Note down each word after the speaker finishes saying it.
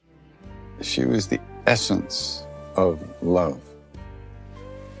She was the essence of love.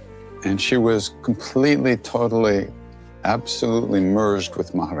 And she was completely, totally, absolutely merged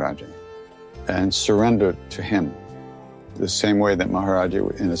with Maharaj-ji and surrendered to him. The same way that Maharaj-ji,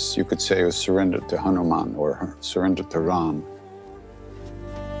 you could say, was surrendered to Hanuman or surrendered to Ram.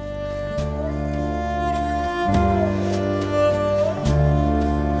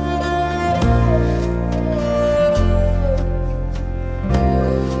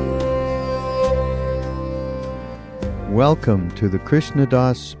 Welcome to the Krishna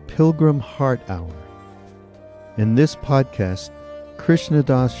Das Pilgrim Heart Hour. In this podcast, Krishna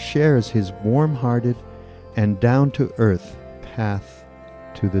Das shares his warm-hearted and down-to-earth path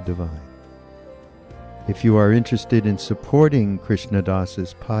to the divine. If you are interested in supporting Krishna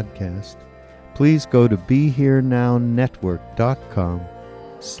Das's podcast, please go to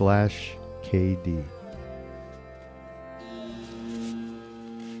BeHereNowNetwork.com/KD.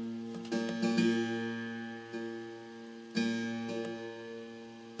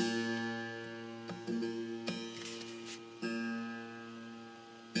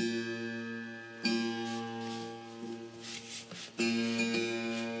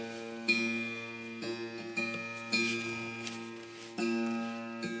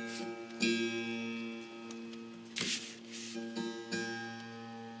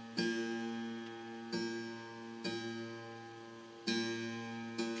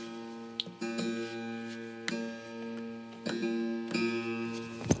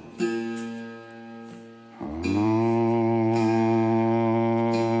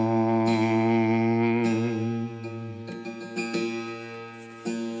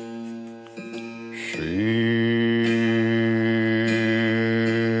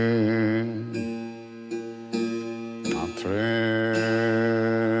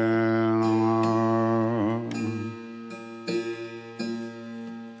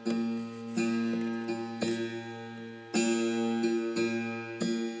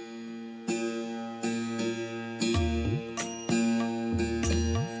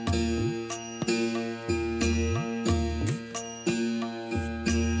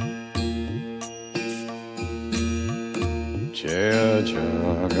 Jaya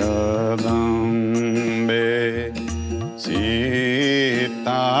Jagadambe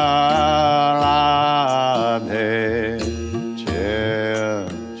Sita Radhe Jaya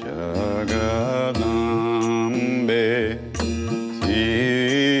Jagadambe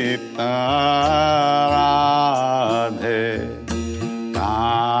Sita Radhe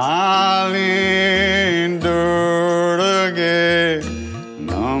Kali Durge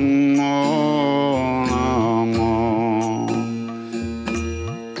Namo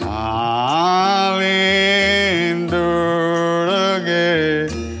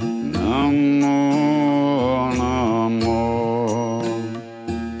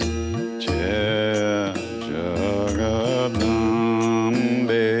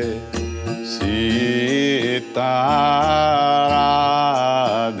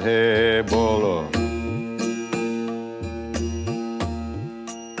Radhe Bolo.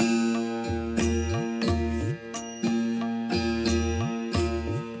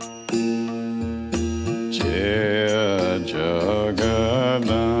 Jaya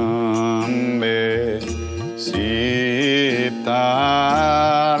Jagadambe Sita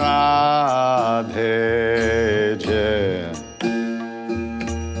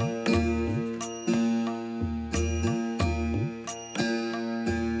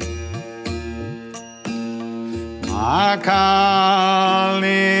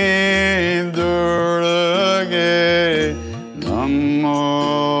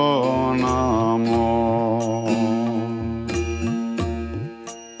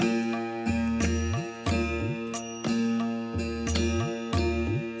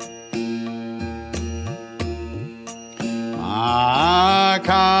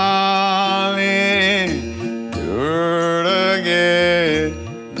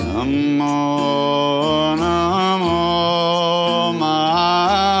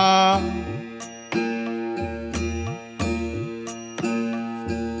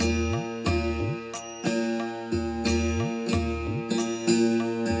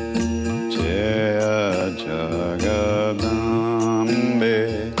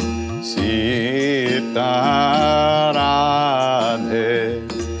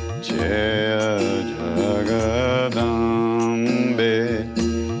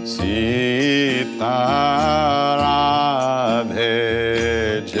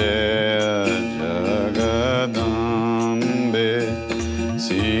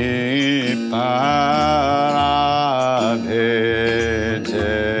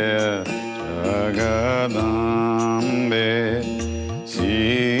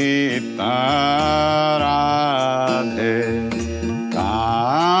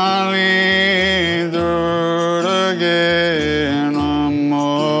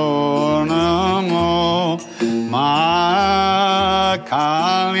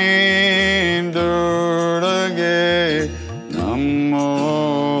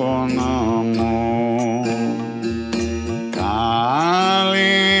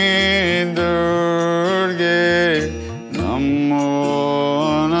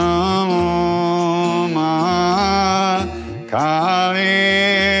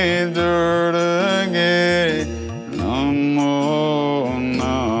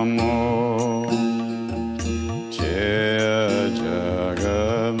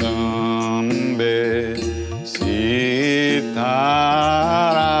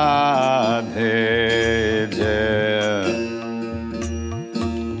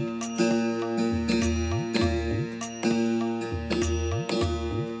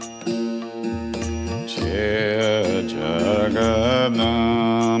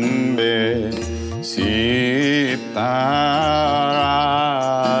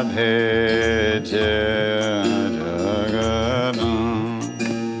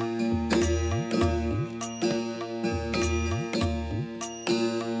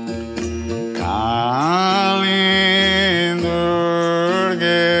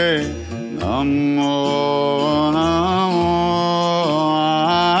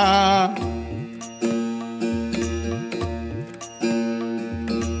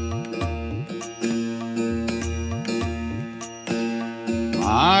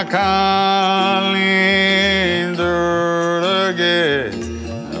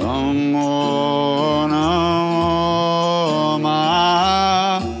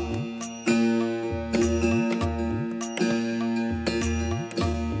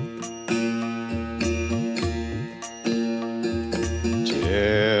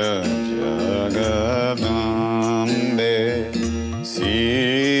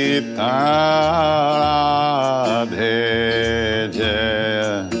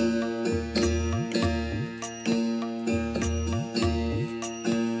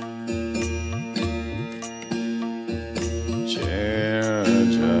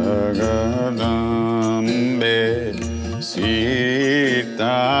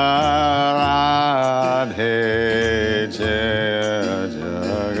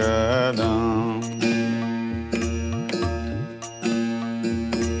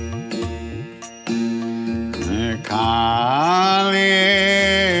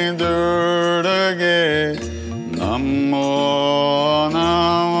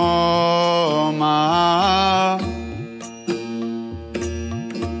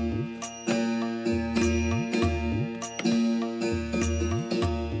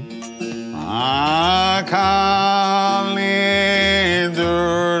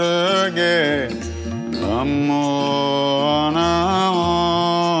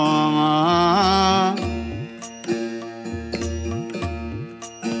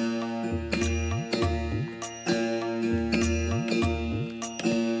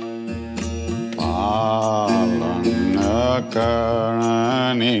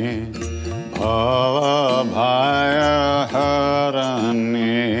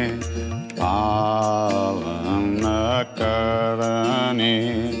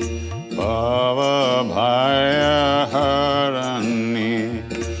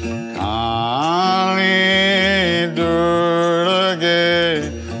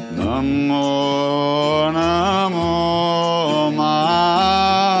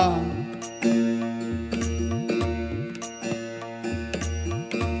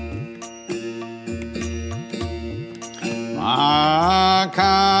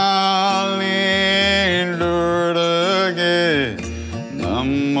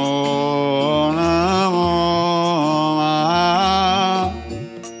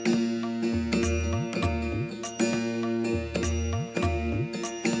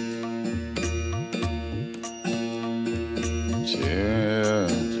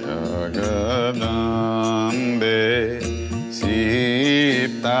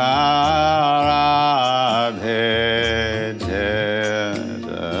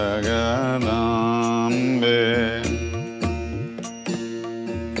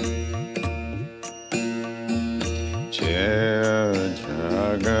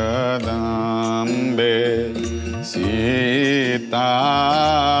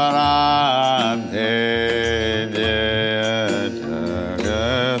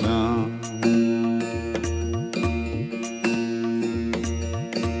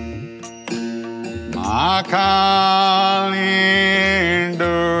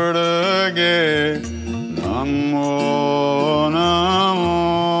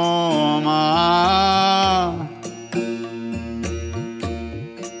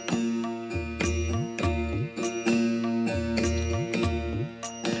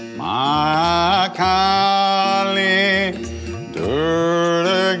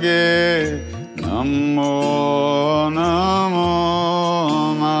Namo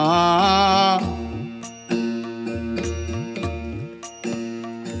Namo Maha.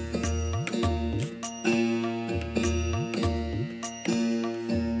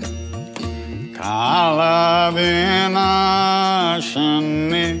 Kala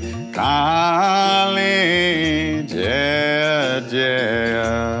Vinashani Kali Jaya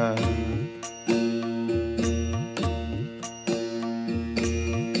Jaya.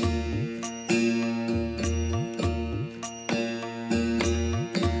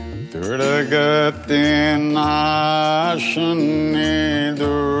 Durgati Nashani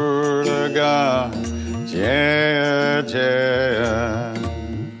Durga Jaya Jaya.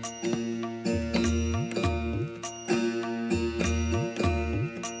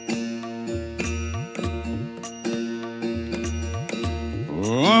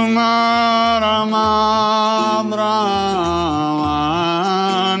 Rama Brahmani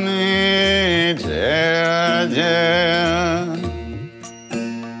Jaya Jaya.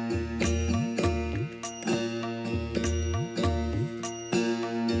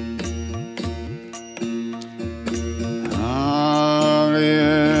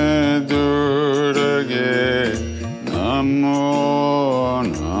 Hare Durga Namo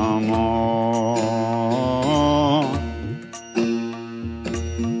Namo.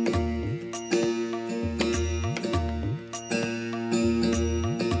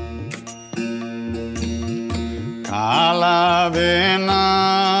 Kala Vinashani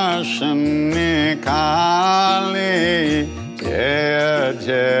Kali Jaya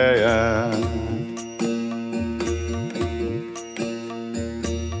Jaya.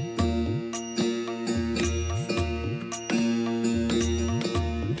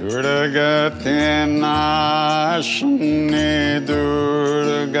 Durgati Nashani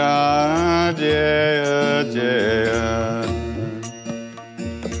Durga Jaya Jaya.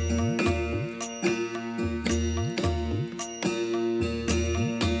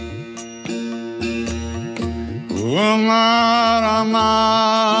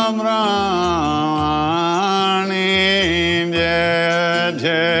 Rama Brahmani Jaya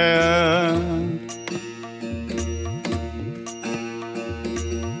Jaya.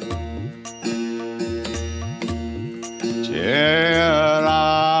 Jaya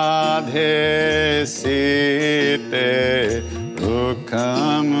Radhe Sita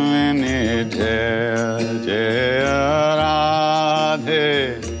Rukhamini Jaya Jaya Radhe.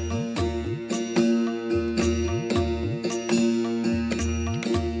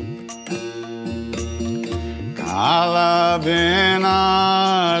 Kala Vinashani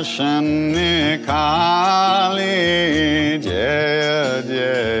Kali Jaya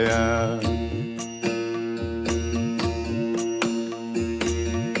Jaya.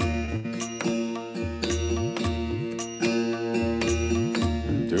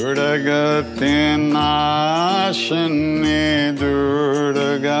 Durgati Nashani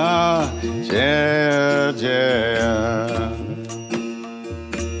Durga Jaya Jaya.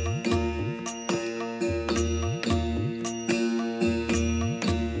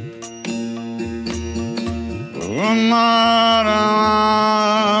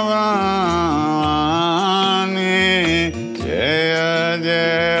 Maharaj-ji Jaya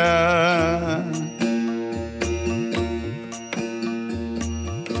Jaya.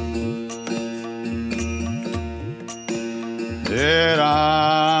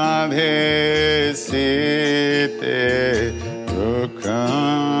 Radhe Sita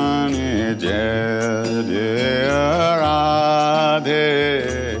Rukhamini Jaya Jaya Radhe.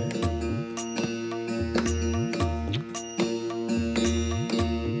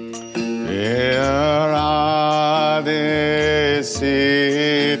 Radhe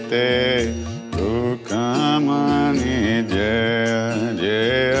Sita Rukhamini Jaya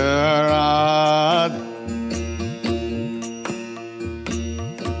Jaya Radhe.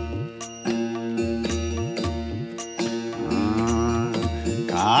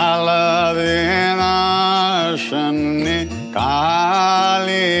 Kala Vinashani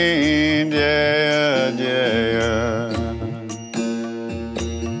Kali Jaya Jaya.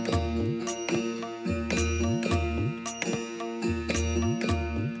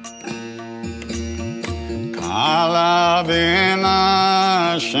 Kala Vinashani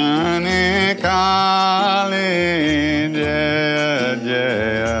Kali Jaya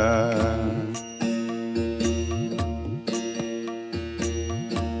Jaya.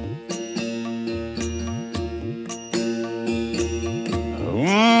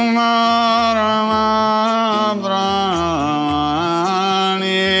 Rama Brahmani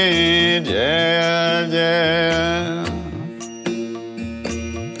Jaya Jaya.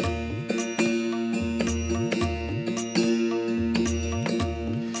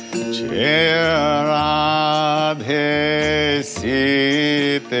 Radhe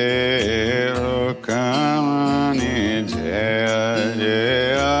Sita Rukmani Jaya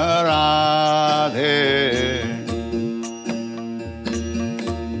Jaya Radhe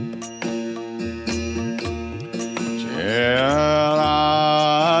Jaya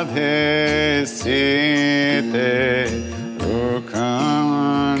Radhe Sita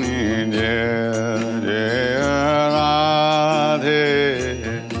Rukmani Jaya Jaya Radhe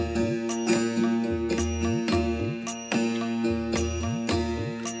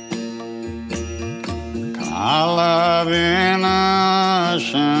Kala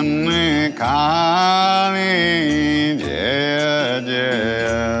Vinashani Kali Jaya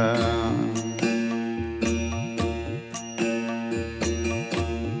Jaya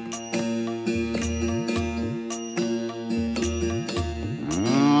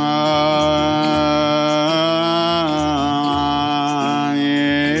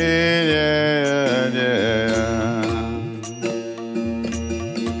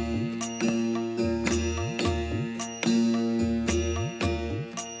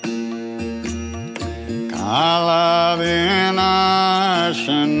Kala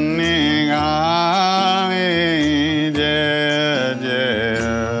Vinashani Kali Jaya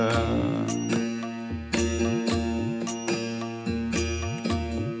Jaya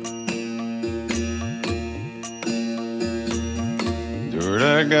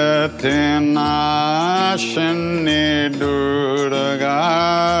Durgati Nashani Durga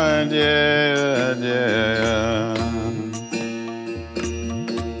Jaya Jaya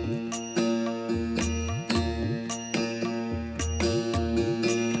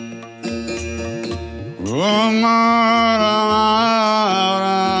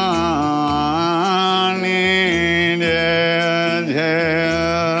Umarani Jaya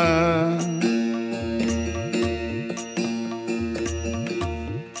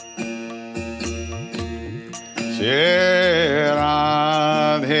Jaya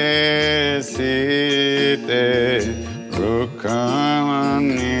Radhe Sita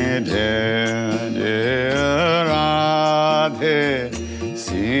Rukmani Jaya Jaya Radhe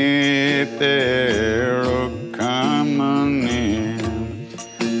Sita Rukmani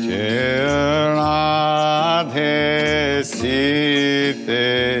Jaya Radhe Sita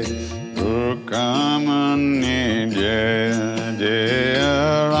Rukmani Jaya Jaya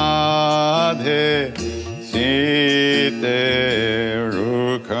Radhe Sita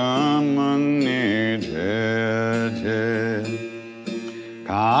Rukmani Jaya Jaya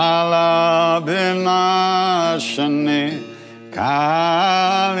Kala Vinashani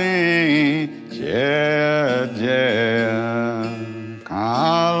Kali Jaya Jaya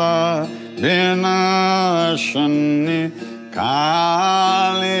Kala Vinashani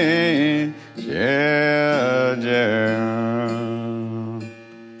Kali Jaya Jaya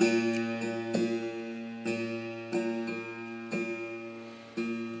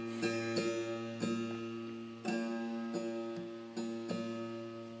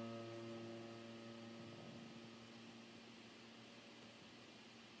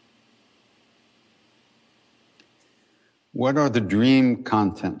What are the dream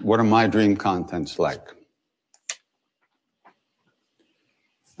content? What are my dream contents like?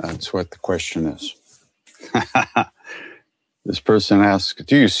 That's what the question is. This person asks,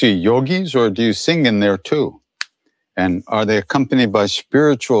 do you see yogis or do you sing in there too? And are they accompanied by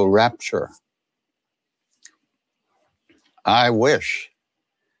spiritual rapture? I wish.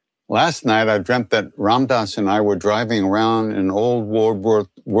 Last night I dreamt that Ramdas and I were driving around in an old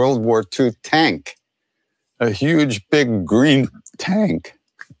World War II tank. A huge, big green tank.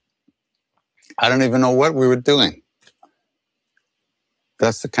 I don't even know what we were doing.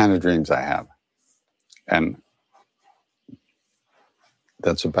 That's the kind of dreams I have. And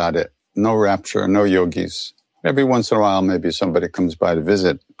that's about it. No rapture, no yogis. Every once in a while, maybe somebody comes by to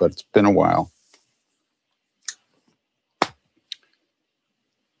visit, but it's been a while.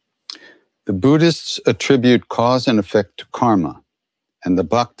 The Buddhists attribute cause and effect to karma, and the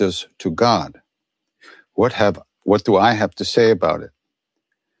Bhaktas to God. What do I have to say about it?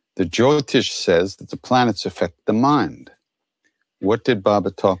 The Jyotish says that the planets affect the mind. What did Baba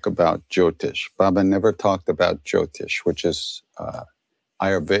talk about Jyotish? Baba never talked about Jyotish, which is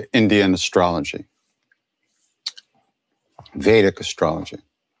Indian astrology, Vedic astrology,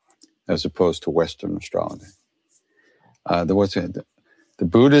 as opposed to Western astrology. The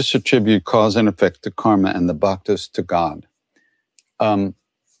Buddhists attribute cause and effect to karma and the Bhaktas to God.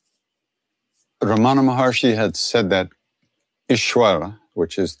 Ramana Maharshi had said that Ishvara,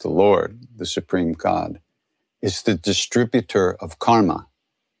 which is the Lord, the Supreme God, is the distributor of karma,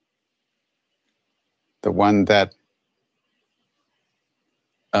 the one that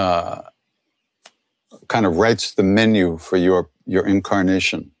kind of writes the menu for your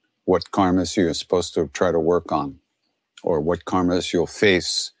incarnation, what karmas you're supposed to try to work on, or what karmas you'll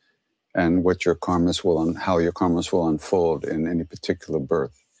face, and what your karmas will, how your karmas will unfold in any particular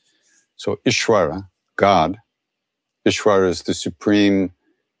birth. So Ishvara, God, Ishvara is the supreme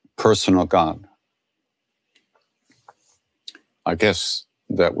personal God. I guess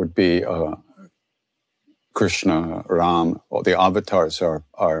that would be Krishna, Ram, or the avatars are,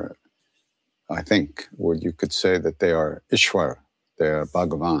 I think, you could say that they are Ishvara, they are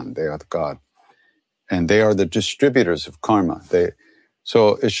Bhagavan, they are the God. And they are the distributors of karma.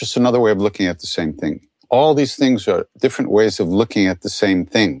 So it's just another way of looking at the same thing. All these things are different ways of looking at the same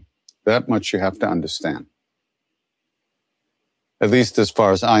thing. That much you have to understand. At least as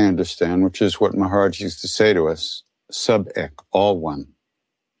far as I understand, which is what Maharaj used to say to us, sub ek, all one.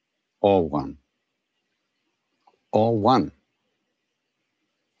 All one. All one.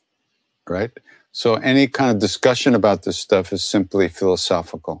 Right? So any kind of discussion about this stuff is simply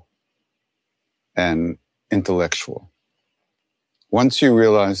philosophical and intellectual. Once you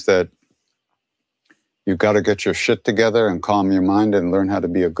realize that you've got to get your shit together and calm your mind and learn how to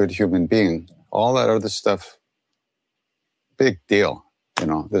be a good human being, all that other stuff, big deal.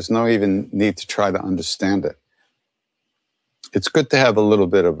 There's no even need to try to understand it. It's good to have a little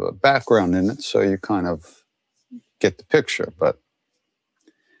bit of a background in it so you kind of get the picture, but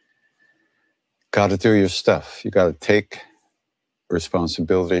got to do your stuff. You got to take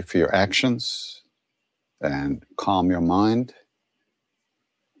responsibility for your actions and calm your mind.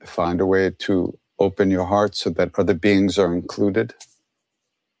 Find a way to open your heart so that other beings are included,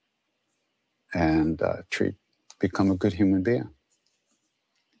 and become a good human being.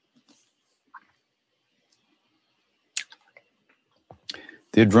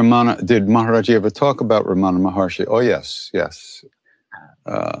 Did Maharaj-ji ever talk about Ramana Maharshi? Oh, yes.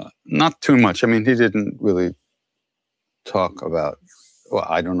 Not too much. I mean, he didn't really talk about, well,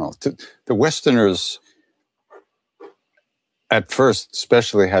 I don't know. The Westerners, at first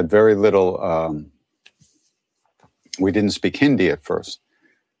especially, had very little, we didn't speak Hindi at first.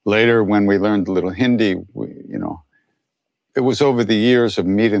 Later, when we learned a little Hindi, it was over the years of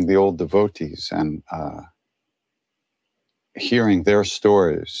meeting the old devotees and hearing their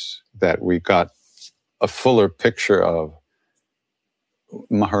stories that we got a fuller picture of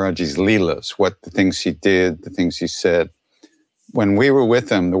Maharaj-ji's leelas, what the things he did, the things he said. When we were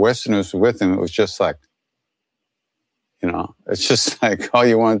with him, the Westerners were with him, it was just like, it's just like all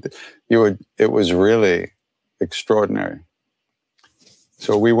you want. It was really extraordinary.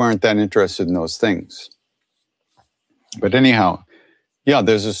 So we weren't that interested in those things. But anyhow, yeah,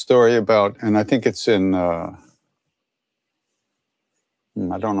 there's a story about, and I think it's in, I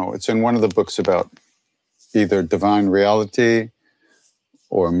don't know, it's in one of the books about either Divine Reality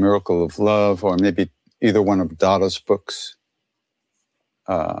or Miracle of Love, or maybe either one of Dada's books,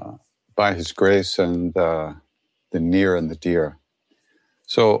 By His Grace and The Near and the Dear.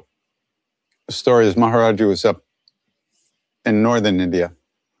 So the story is Maharaj-ji was up in northern India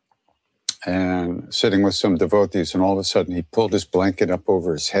and sitting with some devotees, and all of a sudden he pulled his blanket up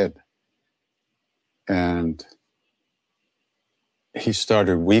over his head and he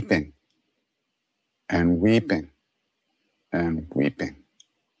started weeping and weeping and weeping.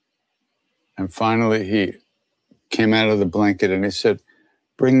 And finally he came out of the blanket and he said,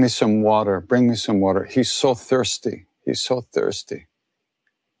 bring me some water, bring me some water. He's so thirsty. He's so thirsty.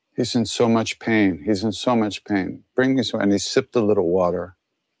 He's in so much pain. He's in so much pain. Bring me some. And he sipped a little water.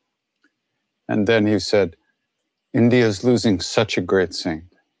 And then he said, India is losing such a great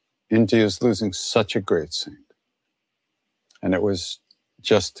saint. India is losing such a great saint. And it was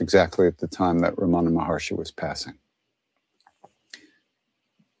just exactly at the time that Ramana Maharshi was passing.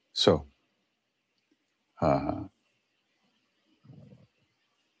 So, and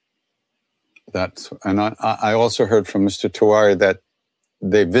I also heard from Mr. Tiwari that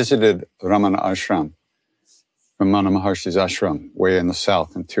they visited Ramana Maharshi's ashram, way in the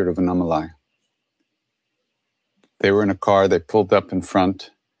south in Tiruvannamalai. They were in a car, they pulled up in front,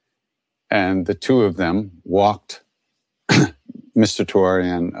 and the two of them walked, Mr. Tiwari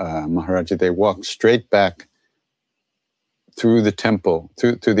and Maharaj-ji, they walked straight back through the temple,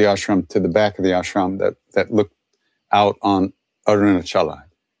 through the ashram, to the back of the ashram that looked out on Arunachala,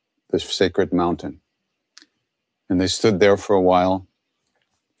 the sacred mountain. And they stood there for a while.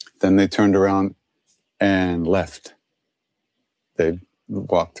 Then they turned around and left. They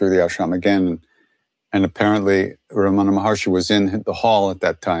walked through the ashram again. And apparently Ramana Maharshi was in the hall at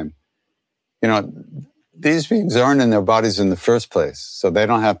that time. These beings aren't in their bodies in the first place. So they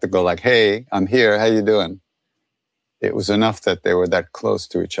don't have to go like, hey, I'm here, how you doing? it was enough that they were that close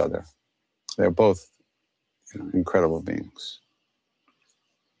to each other. They're both incredible beings.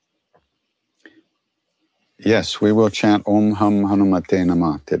 Yes, we will chant Om Ham Hanumate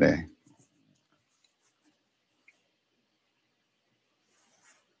Namah today.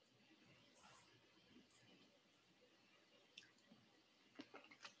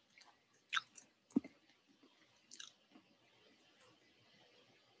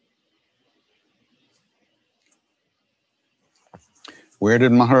 Where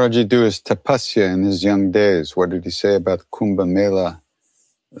did Maharaj-ji do his tapasya in his young days? What did he say about Kumbh Mela,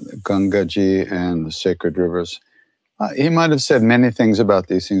 Ganga-ji, and the sacred rivers? He might have said many things about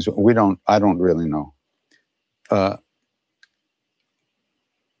these things. I don't really know. I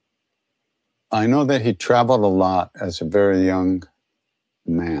know that he traveled a lot as a very young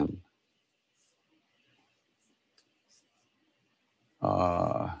man.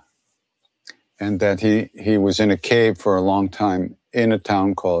 And that he was in a cave for a long time in a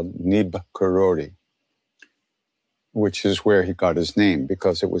town called Nibkarori, which is where he got his name,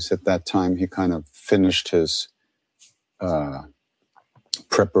 because it was at that time he kind of finished his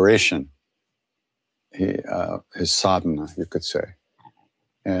preparation, his sadhana, you could say.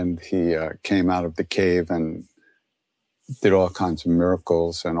 And he came out of the cave and did all kinds of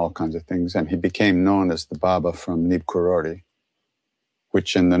miracles and all kinds of things. And he became known as the Baba from Nibkarori,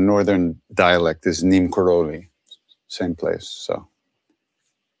 which in the northern dialect is Nimkaroli, same place. So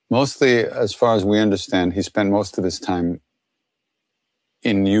mostly, as far as we understand, he spent most of his time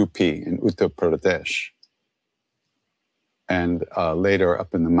in UP, in Uttar Pradesh. And later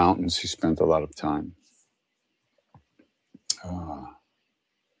up in the mountains, he spent a lot of time.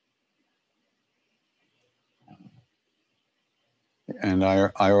 And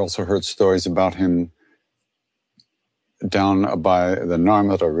I also heard stories about him down by the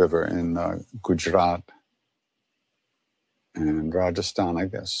Narmada River in Gujarat and Rajasthan, I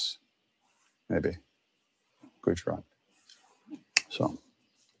guess, maybe Gujarat. So,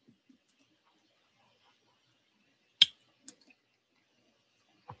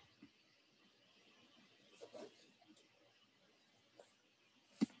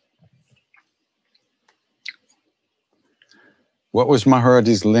 what was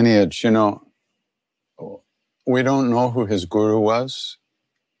Maharajji's lineage? We don't know who his guru was.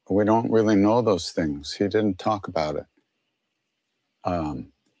 We don't really know those things. He didn't talk about it.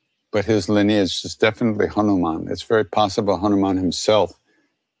 But his lineage is definitely Hanuman. It's very possible Hanuman himself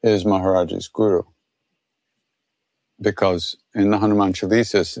is Maharajji's guru. Because in the Hanuman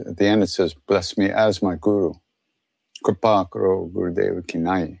Chalisas, at the end it says, bless me as my guru. Kripa karo Gurudeva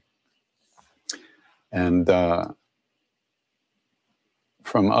kinai. And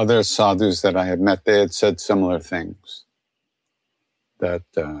from other sadhus that I had met, they had said similar things. That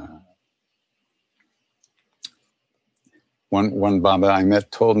one Baba I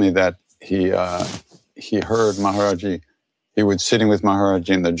met told me that he heard Maharaj-ji. He was sitting with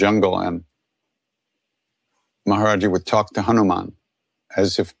Maharaj-ji in the jungle, and Maharaj-ji would talk to Hanuman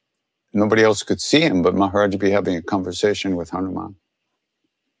as if nobody else could see him, but Maharaj-ji be having a conversation with Hanuman.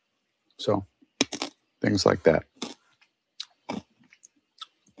 So, things like that.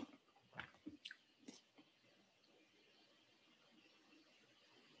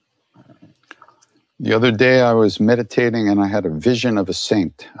 The other day I was meditating and I had a vision of a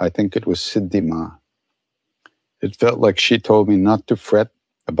saint. I think it was Siddhi Ma. It felt like she told me not to fret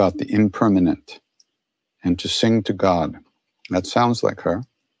about the impermanent and to sing to God. That sounds like her.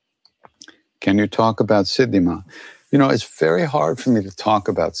 Can you talk about Siddhi Ma? It's very hard for me to talk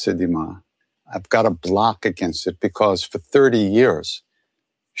about Siddhi Ma. I've got a block against it because for 30 years,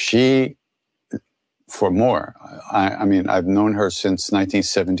 for more, I've known her since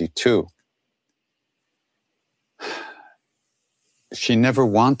 1972. She never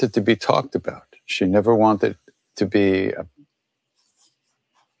wanted to be talked about. She never wanted to be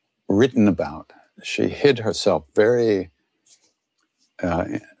written about. She hid herself very,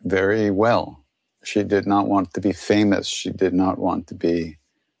 very well. She did not want to be famous. She did not want to be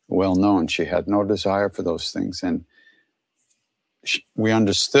well-known. She had no desire for those things. And we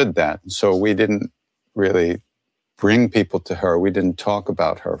understood that. So we didn't really bring people to her. We didn't talk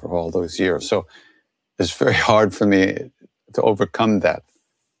about her for all those years. So it's very hard for me to overcome that.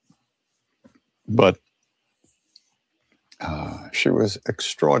 But she was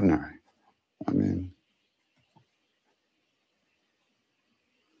extraordinary.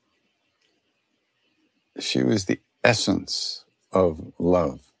 She was the essence of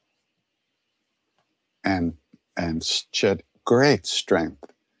love. And she had great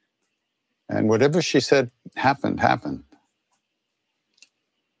strength. And whatever she said happened.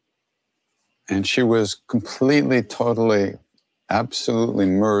 And she was completely, totally, absolutely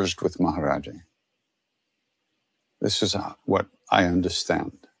merged with Maharaj-ji. This is what I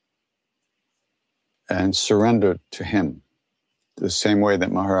understand. And surrendered to him, the same way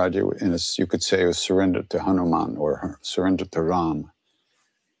that Maharaj-ji, you could say, was surrendered to Hanuman or surrendered to Ram.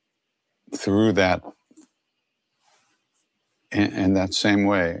 Through that, in that same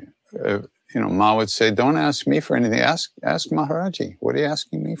way, Ma would say, "Don't ask me for anything. Ask Maharaj-ji. What are you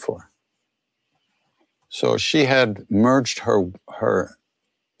asking me for?" So she had merged her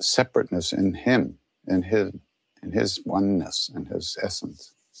separateness in him, in his oneness, in his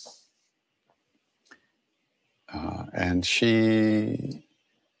essence. And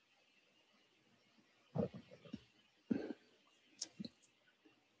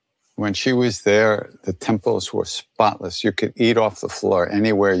when she was there, the temples were spotless. You could eat off the floor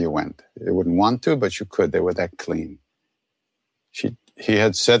anywhere you went. You wouldn't want to, but you could. They were that clean. He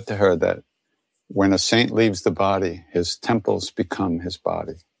had said to her that when a saint leaves the body, his temples become his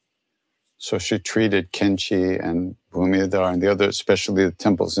body. So she treated Kenchi and Bhumidhar and the other, especially the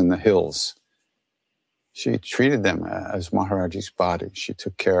temples in the hills. She treated them as Maharaj-ji's body. She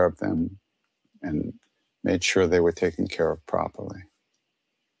took care of them and made sure they were taken care of properly.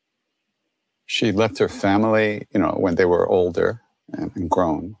 She left her family, when they were older and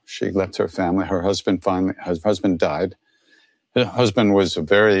grown. She left her family. Her husband died. Her husband was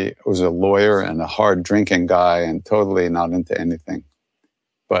a lawyer and a hard drinking guy and totally not into anything.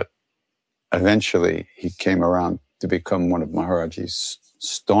 But eventually he came around to become one of Maharaj-ji's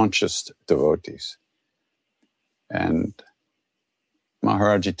staunchest devotees. And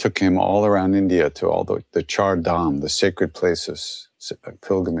Maharaj-ji took him all around India to all the Char Dham, the sacred places,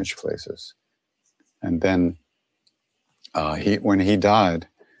 pilgrimage places. And then when he died,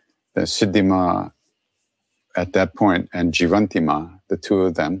 the Siddhi Ma at that point and Jivanti Ma, the two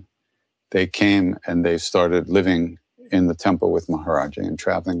of them, they came and they started living in the temple with Maharaj-ji and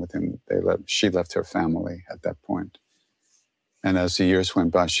traveling with him. She left her family at that point. And as the years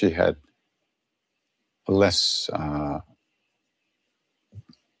went by, she had less.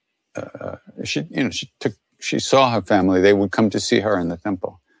 She saw her family. They would come to see her in the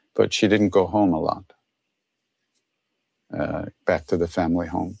temple, but she didn't go home a lot. Back to the family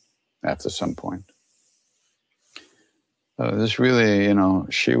home after some point. This really,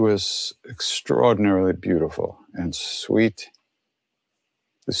 she was extraordinarily beautiful and sweet,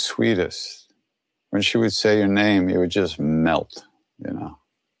 the sweetest. When she would say your name, you would just melt,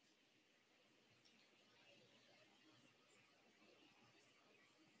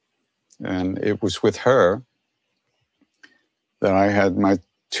 And it was with her that I had my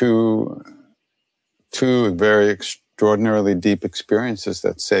two very extraordinarily deep experiences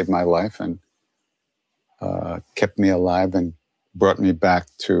that saved my life and kept me alive and brought me back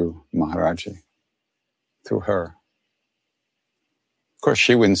to Maharaj-ji through her. Of course,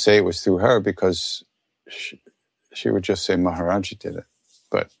 she wouldn't say it was through her because she would just say Maharaj-ji did it.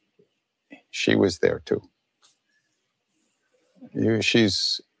 But she was there too.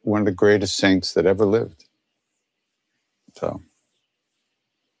 She's one of the greatest saints that ever lived. So.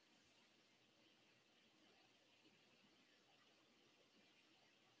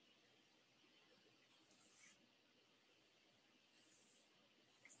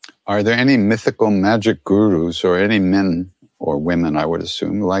 Are there any mythical magic gurus or any men or women, I would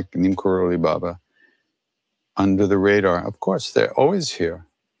assume, like Neem Karoli Baba, under the radar? Of course, they're always here.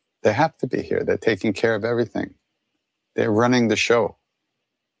 They have to be here. They're taking care of everything. They're running the show.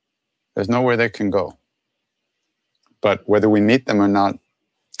 There's nowhere they can go. But whether we meet them or not,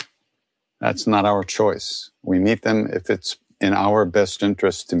 that's not our choice. We meet them if it's in our best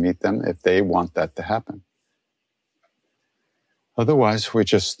interest to meet them, if they want that to happen. Otherwise, we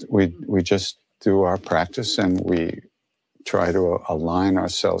just do our practice and we try to align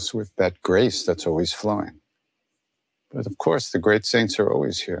ourselves with that grace that's always flowing. But of course, the great saints are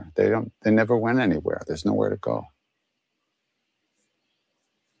always here. They never went anywhere. There's nowhere to go.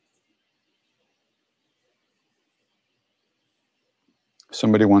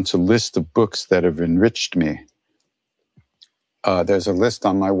 Somebody wants a list of books that have enriched me. There's a list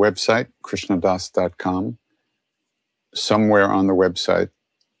on my website, krishnadas.com. Somewhere on the website,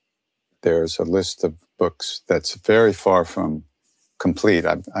 there's a list of books that's very far from complete.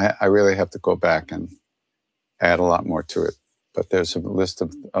 I really have to go back and add a lot more to it. But there's a list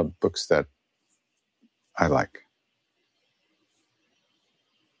of books that I like.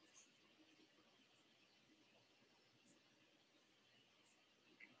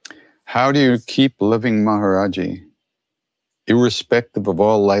 How do you keep loving Maharaj-ji, irrespective of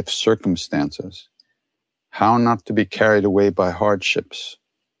all life circumstances? How not to be carried away by hardships?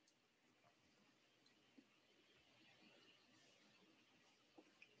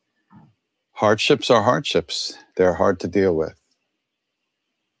 Hardships are hardships. They're hard to deal with.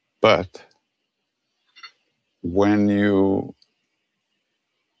 But when you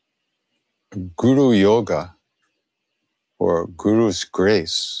Guru Yoga, or Guru's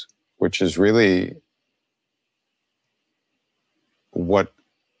grace, which is really what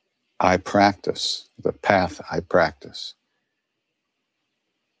I practice, the path I practice.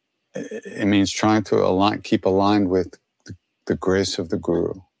 It means trying to keep aligned with the grace of the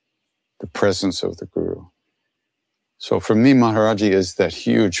Guru, the presence of the Guru. So for me, Maharaj-ji is that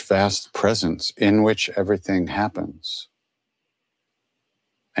huge, vast presence in which everything happens.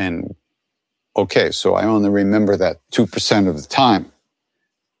 And okay, so I only remember that 2% of the time.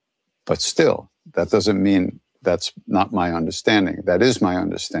 But still, that doesn't mean that's not my understanding. That is my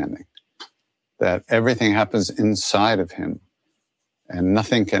understanding. That everything happens inside of him, and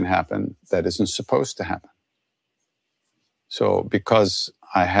nothing can happen that isn't supposed to happen. So because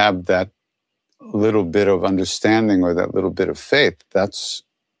I have that little bit of understanding or that little bit of faith, that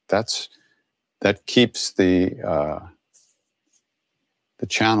keeps the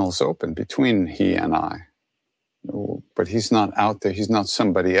channels open between he and I. But he's not out there. He's not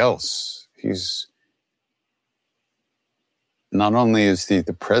somebody else. He's not only is he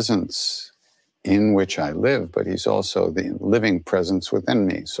the presence in which I live, but he's also the living presence within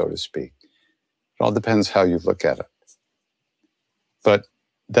me, so to speak. It all depends how you look at it. But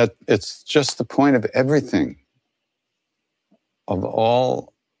that it's just the point of everything, of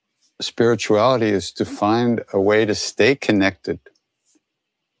all spirituality, is to find a way to stay connected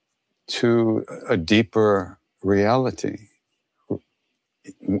to a deeper reality.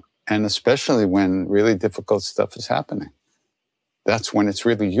 And especially when really difficult stuff is happening. That's when it's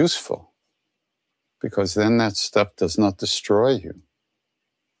really useful, because then that stuff does not destroy you.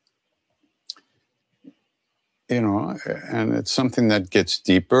 You know, and it's something that gets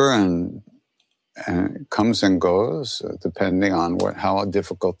deeper and comes and goes depending on how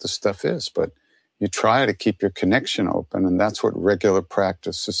difficult the stuff is. But you try to keep your connection open, and that's what regular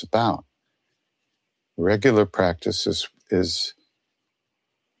practice is about. Regular practice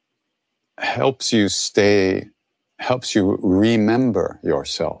helps you remember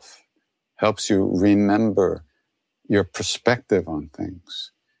yourself, helps you remember your perspective on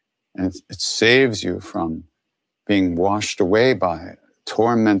things. And it saves you from being washed away by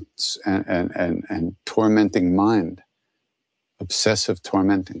torments and tormenting mind, obsessive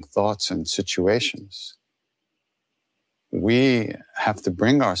tormenting thoughts and situations. We have to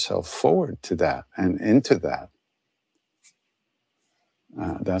bring ourselves forward to that and into that.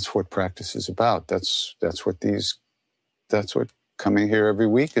 That's what practice is about. That's what coming here every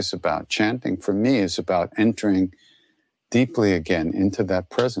week is about. Chanting for me is about entering deeply again into that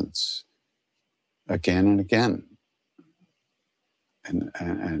presence, again and again,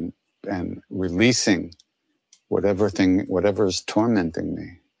 and releasing whatever is tormenting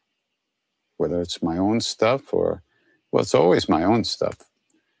me, whether it's my own stuff or, well, it's always my own stuff.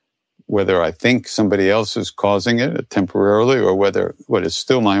 Whether I think somebody else is causing it temporarily or whether it's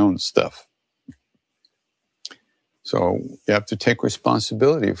still my own stuff. So you have to take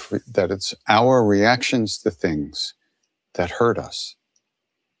responsibility for that. It's our reactions to things that hurt us.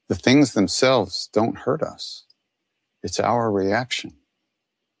 The things themselves don't hurt us. It's our reaction.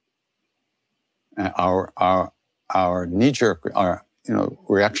 Our knee-jerk,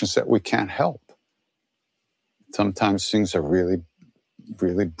 reactions that we can't help. Sometimes things are really,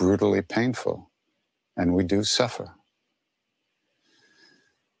 really brutally painful, and we do suffer.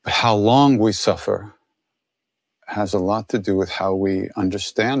 But how long we suffer has a lot to do with how we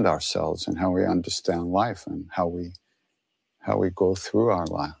understand ourselves and how we understand life and how we go through our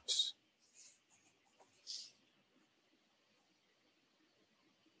lives.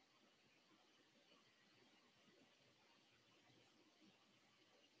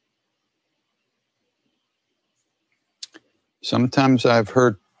 Sometimes I've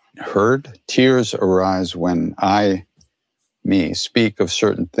heard tears arise when me, speak of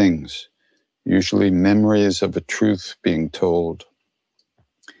certain things, usually memories of a truth being told.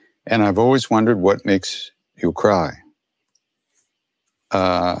 And I've always wondered what makes you cry.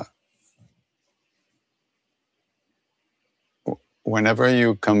 Whenever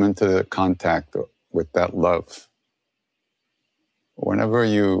you come into contact with that love, whenever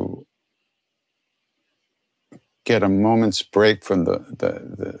you get a moment's break from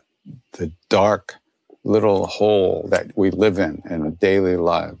the dark little hole that we live in our daily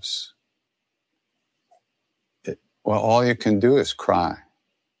lives, all you can do is cry.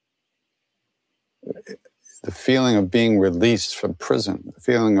 The feeling of being released from prison, the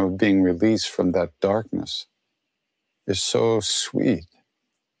feeling of being released from that darkness is so sweet.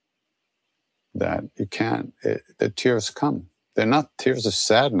 that you can't, the tears come. They're not tears of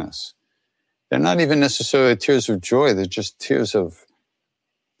sadness. They're not even necessarily tears of joy. They're just tears of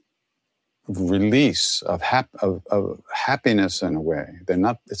release, of happiness in a way.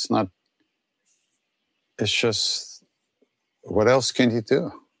 It's just, what else can you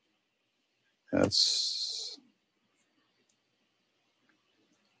do? It's,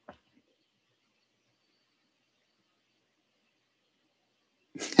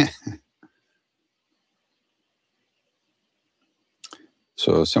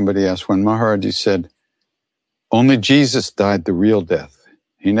 so somebody asked, when Maharaj-ji said, only Jesus died the real death.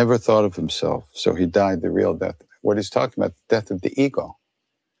 He never thought of himself, so he died the real death. What he's talking about, the death of the ego,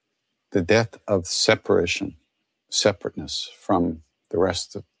 the death of separation, separateness from the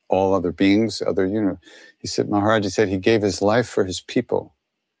rest of all other beings, other universe. He said, Maharaj-ji said he gave his life for his people.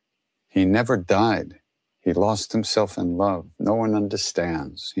 He never died. He lost himself in love. No one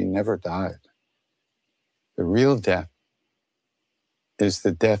understands. He never died. The real death is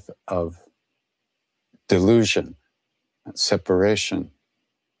the death of delusion, separation,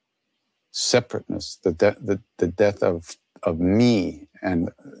 separateness, the death of me, and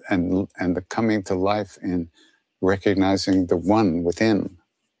the coming to life in recognizing the one within,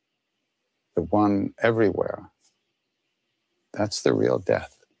 the one everywhere. That's the real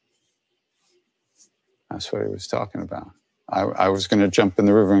death. That's what he was talking about. I was going to jump in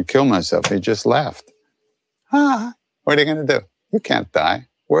the river and kill myself. He just laughed. What are you going to do? You can't die.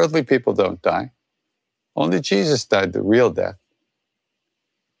 Worldly people don't die. Only Jesus died the real death.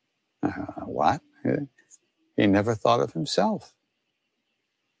 What? He never thought of himself.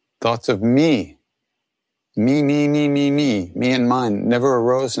 Thoughts of me and mine never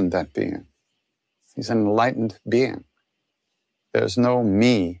arose in that being. He's an enlightened being. There's no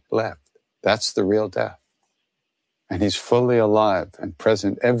me left. That's the real death. And he's fully alive and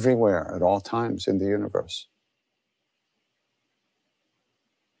present everywhere at all times in the universe.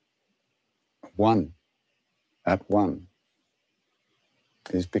 One, at one.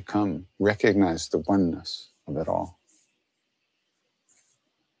 He's recognized the oneness of it all.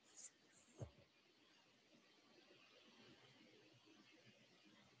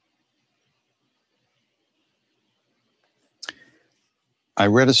 I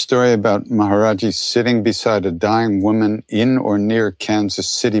read a story about Maharaj-ji sitting beside a dying woman in or near Kansas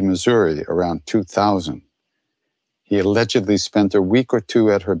City, Missouri, around 2000. He allegedly spent a week or two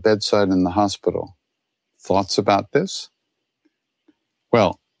at her bedside in the hospital. Thoughts about this?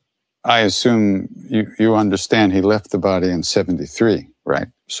 Well, I assume you understand he left the body in 73, right?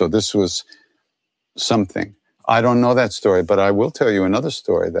 So this was something. I don't know that story, but I will tell you another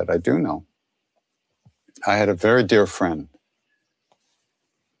story that I do know. I had a very dear friend,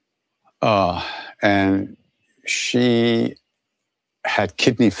 and she had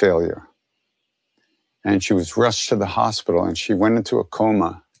kidney failure, and she was rushed to the hospital, and she went into a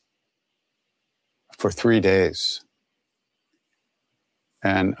coma for 3 days.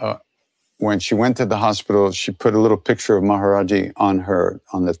 And when she went to the hospital, she put a little picture of Maharaj-ji on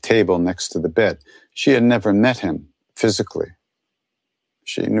the table next to the bed. She had never met him physically.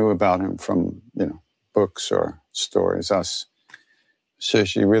 She knew about him from, books or stories, us. So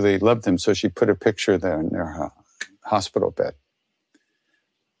she really loved him. So she put a picture there near her hospital bed.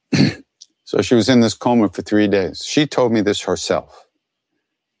 So she was in this coma for 3 days. She told me this herself.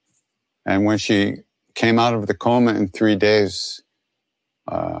 And when she came out of the coma in 3 days,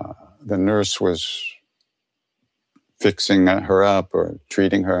 the nurse was fixing her up or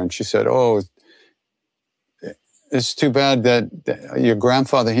treating her. And she said, it's too bad that your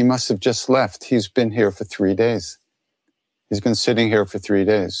grandfather, he must have just left. He's been here for 3 days. He's been sitting here for 3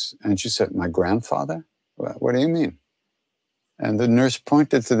 days. And she said, my grandfather? What do you mean? And the nurse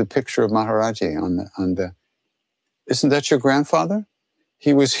pointed to the picture of Maharaj-ji on the, isn't that your grandfather?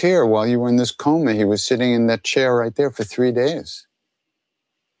 He was here while you were in this coma. He was sitting in that chair right there for 3 days.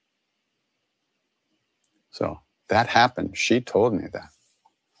 So that happened. She told me that.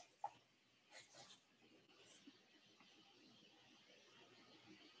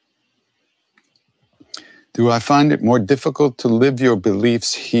 Do I find it more difficult to live your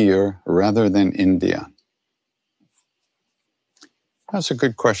beliefs here rather than India? That's a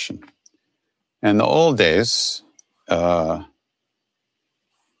good question. In the old days, I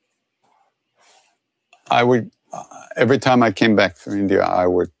would, every time I came back from India, I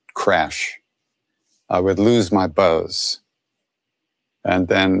would crash. I would lose my buzz. And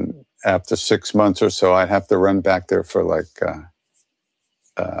then after 6 months or so, I'd have to run back there for what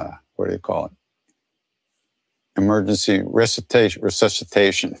do you call it? Emergency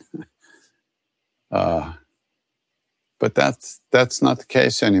resuscitation. But that's not the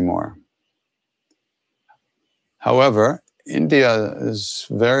case anymore. However, India is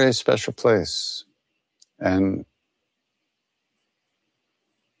a very special place, and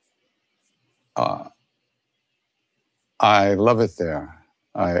I love it there.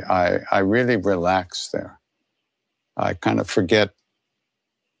 I really relax there. I kind of forget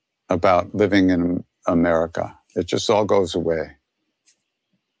about living in America. It just all goes away.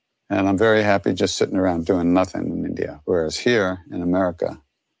 And I'm very happy just sitting around doing nothing in India. Whereas here in America,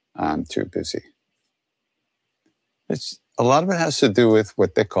 I'm too busy. A lot of it has to do with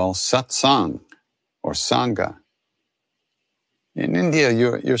what they call satsang or sangha. In India,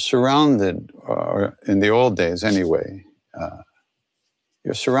 you're surrounded, or in the old days anyway,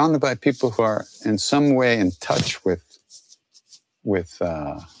 you're surrounded by people who are in some way in touch with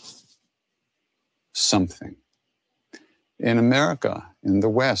something. In America, in the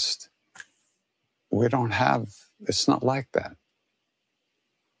West, we don't have, it's not like that.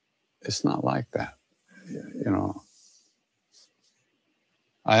 It's not like that. You know,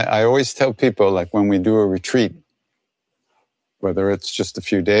 I always tell people, like when we do a retreat, whether it's just a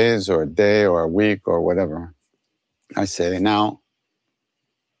few days or a day or a week or whatever, I say, now,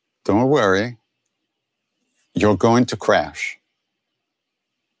 don't worry, you're going to crash.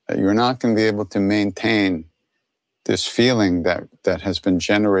 You're not going to be able to maintain this feeling that has been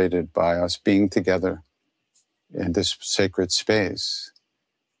generated by us being together in this sacred space.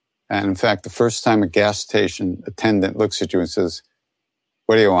 And in fact, the first time a gas station attendant looks at you and says,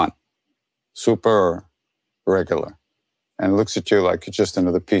 what do you want? Super or regular? And looks at you like you're just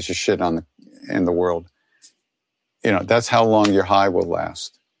another piece of shit in the world. You know, that's how long your high will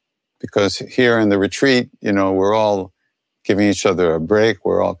last. Because here in the retreat, you know, we're all giving each other a break.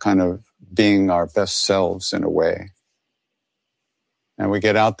 We're all kind of being our best selves in a way. And we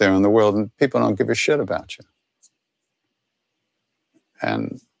get out there in the world and people don't give a shit about you.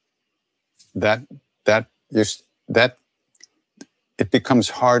 And that it becomes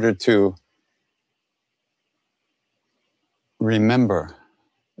harder to remember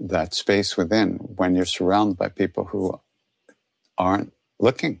that space within when you're surrounded by people who aren't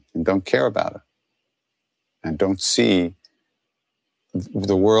looking and don't care about it and don't see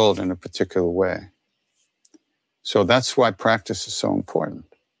the world in a particular way. So that's why practice is so important,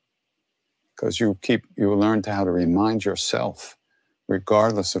 because you learn how to remind yourself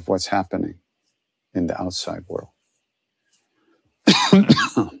regardless of what's happening in the outside world.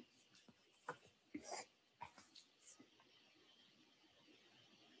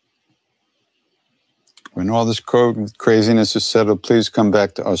 When all this craziness is settled, please come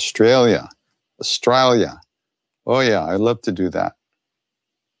back to Australia. Australia. Oh yeah, I'd love to do that.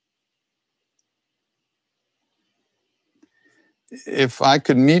 If I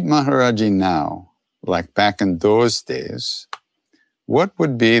could meet Maharaj-ji now, like back in those days, what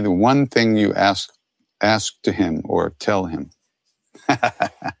would be the one thing you ask to him or tell him?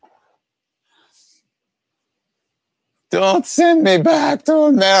 Don't send me back to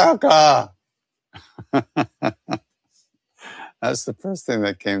America. That's the first thing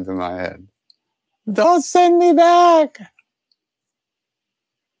that came to my head. Don't send me back.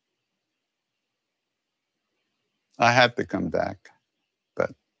 I had to come back,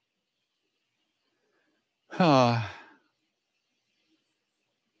 but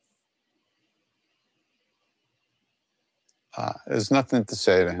there's nothing to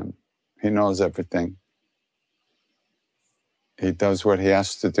say to him. He knows everything. He does what he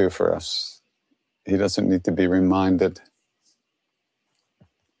has to do for us. He doesn't need to be reminded.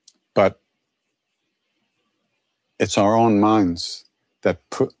 But it's our own minds that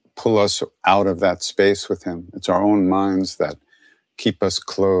pull us out of that space with him. It's our own minds that keep us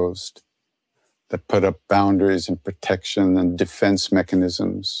closed, that put up boundaries and protection and defense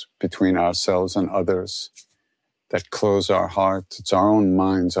mechanisms between ourselves and others, that close our hearts. It's our own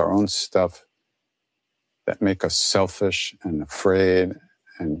minds, our own stuff that make us selfish and afraid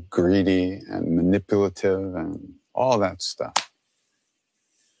and greedy and manipulative and all that stuff.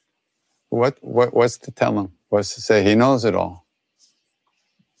 What's to tell him? What's to say? He knows it all.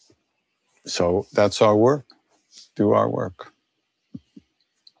 So that's our work. Do our work.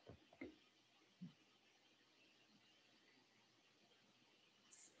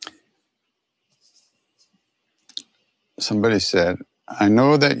 Somebody said, I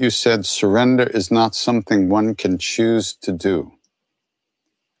know that you said surrender is not something one can choose to do.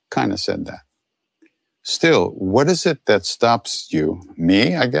 Kind of said that. Still, what is it that stops you,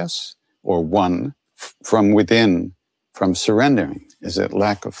 me, I guess, or one, from within, from surrendering? Is it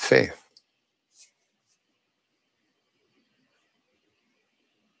lack of faith?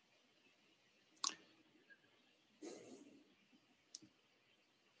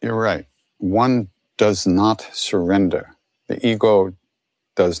 You're right. One does not surrender. The ego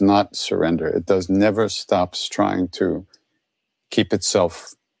does not surrender. It never stops trying to keep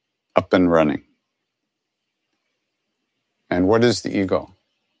itself up and running. And what is the ego?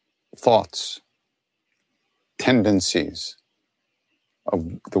 Thoughts, tendencies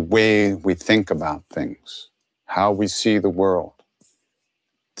of the way we think about things, how we see the world.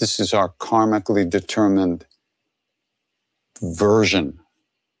 This is our karmically determined version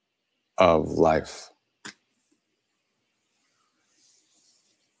of life.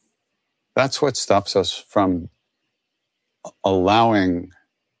 That's what stops us from allowing,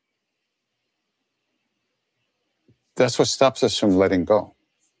 that's what stops us from letting go.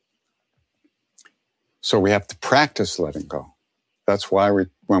 So we have to practice letting go. That's why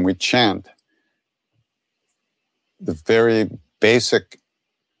when we chant, the very basic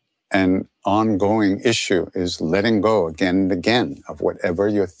and ongoing issue is letting go again and again of whatever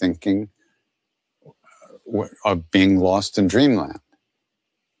you're thinking of being lost in dreamland.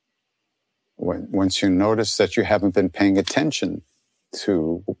 Once you notice that you haven't been paying attention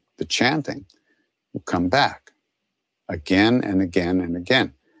to the chanting, you come back again and again and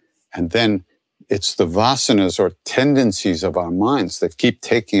again. And then it's the vasanas or tendencies of our minds that keep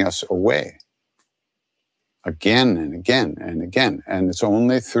taking us away again and again and again. And it's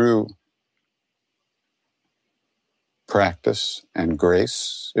only through practice and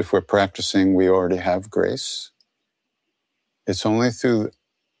grace. If we're practicing, we already have grace. It's only through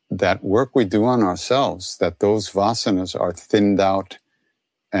that work we do on ourselves that those vasanas are thinned out,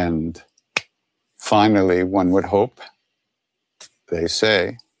 and finally, one would hope, they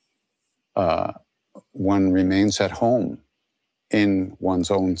say, one remains at home in one's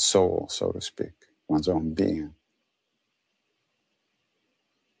own soul, so to speak, one's own being.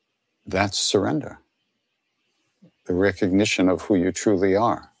 That's surrender, the recognition of who you truly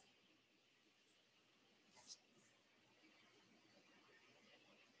are.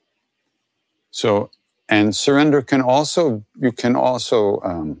 So, and surrender can also, you can also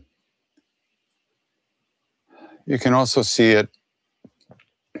see it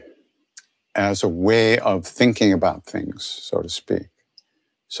as a way of thinking about things, so to speak.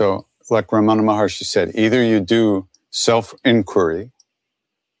 So, like Ramana Maharshi said, either you do self-inquiry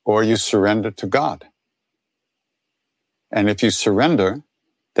or you surrender to God. And if you surrender,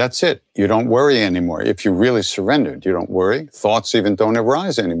 that's it. You don't worry anymore. If you really surrendered, you don't worry. Thoughts even don't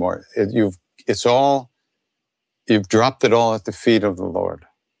arise anymore. You've dropped it all at the feet of the Lord.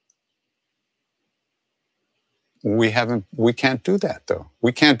 We can't do that though.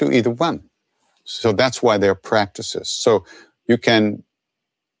 We can't do either one. So that's why they're practices. So you can,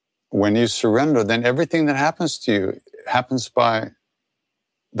 when you surrender, then everything that happens to you happens by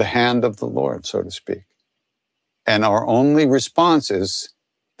the hand of the Lord, so to speak. And our only response is,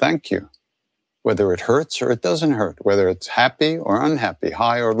 thank you. Whether it hurts or it doesn't hurt, whether it's happy or unhappy,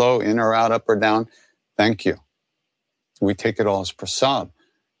 high or low, in or out, up or down, thank you. We take it all as prasad.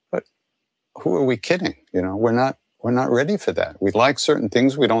 But who are we kidding? We're not ready for that. We like certain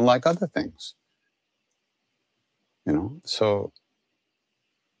things, we don't like other things. So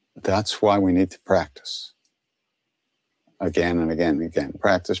that's why we need to practice. Again and again and again.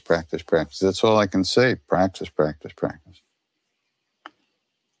 Practice, practice, practice. That's all I can say. Practice, practice, practice.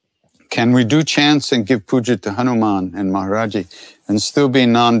 Can we do chants and give puja to Hanuman and Maharaj-ji and still be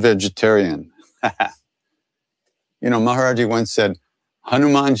non-vegetarian? Maharaj-ji once said,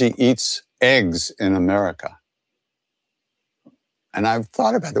 Hanumanji eats eggs in America. And I've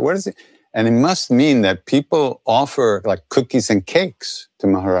thought about that. What is it? And it must mean that people offer like cookies and cakes to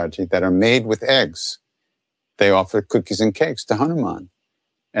Maharaj-ji that are made with eggs. They offer cookies and cakes to Hanuman.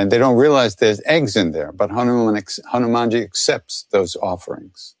 And they don't realize there's eggs in there, but Hanumanji accepts those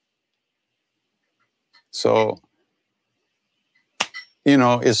offerings. So,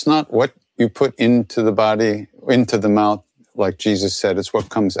 it's not what you put into the body, into the mouth, like Jesus said, it's what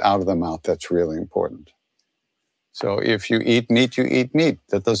comes out of the mouth that's really important. So if you eat meat, you eat meat.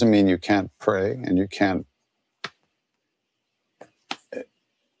 That doesn't mean you can't pray and you can't.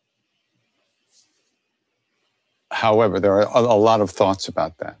 However, there are a lot of thoughts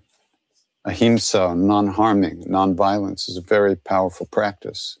about that. Ahimsa, non-harming, non-violence is a very powerful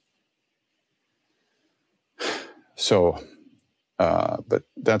practice. So, but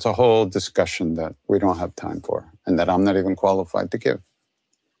that's a whole discussion that we don't have time for and that I'm not even qualified to give.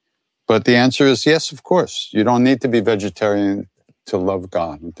 But the answer is yes, of course. You don't need to be vegetarian to love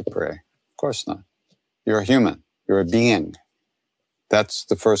God and to pray. Of course not. You're a human. You're a being. That's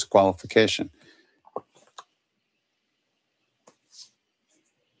the first qualification.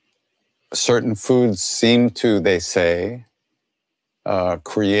 Certain foods seem to, they say,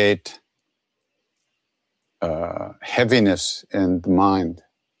 create heaviness in the mind,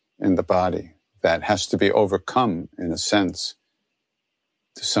 in the body, that has to be overcome, in a sense,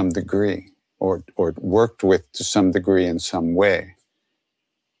 to some degree, or worked with to some degree in some way.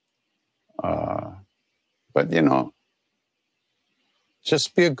 But,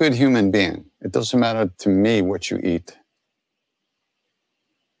 just be a good human being. It doesn't matter to me what you eat.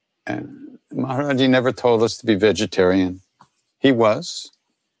 And Maharaj-ji never told us to be vegetarian. He was,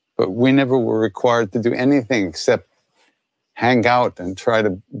 but we never were required to do anything except hang out and try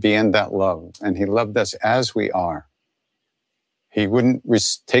to be in that love. And he loved us as we are. He wouldn't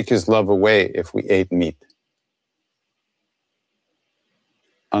take his love away if we ate meat,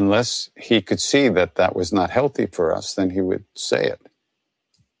 unless he could see that that was not healthy for us, then he would say it.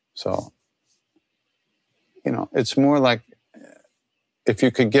 So, it's more like if you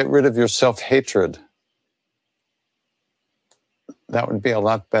could get rid of your self-hatred, that would be a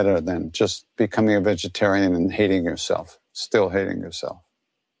lot better than just becoming a vegetarian and hating yourself, still hating yourself.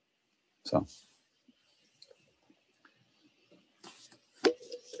 So.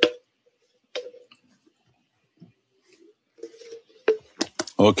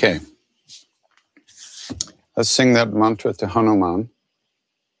 Okay. Let's sing that mantra to Hanuman.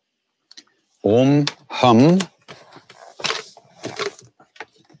 Om hum,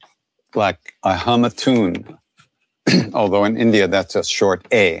 like I hum a tune. Although in India that's a short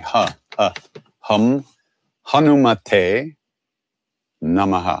A, ha, hum, Hanumate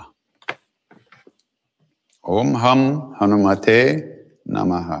Namaha. Om hum Hanumate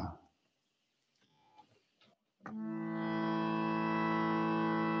Namaha.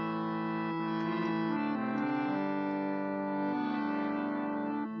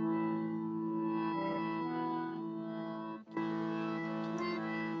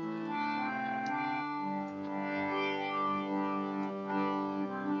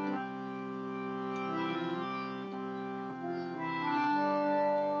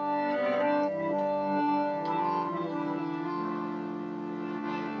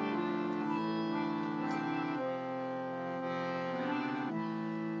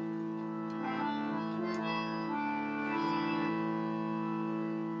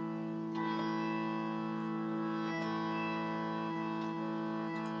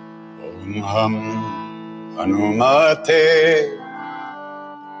 Om hum Hanumate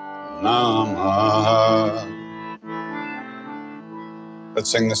Namaha. Let's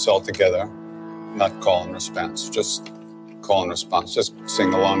sing this all together, not call and response, just call and response. Just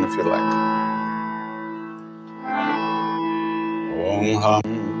sing along if you like. Om hum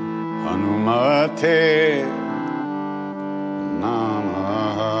Hanumate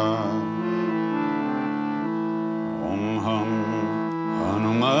Namaha. Om hum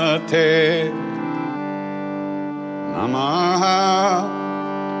Hanumate Namaha.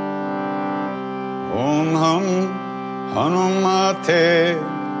 Om hum Hanumate.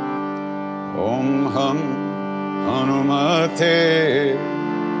 Om hum Hanumate.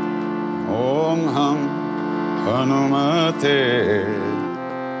 Om hum Hanumate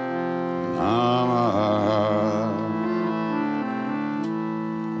Namaha.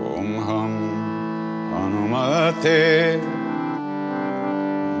 Om hum Hanumate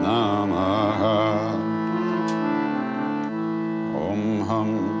Namaha. Om hum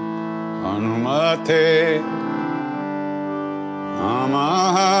Hanumate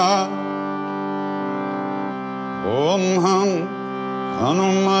Namaha. Om hum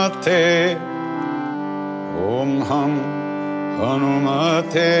Hanumate. Om hum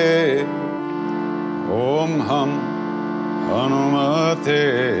Hanumate. Om hum Hanumate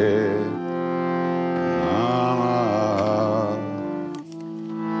Namaha.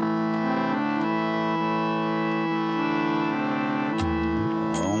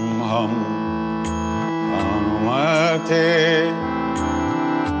 Om hum Hanumate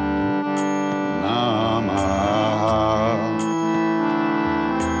Namaha.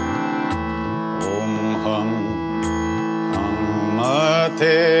 Om hum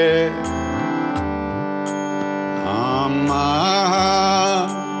Hanumate Namaha.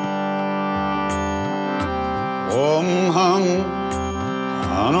 Om hum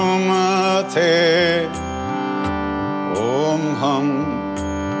Hanumate. Om hum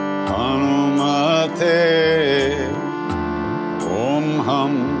Hanumate. Om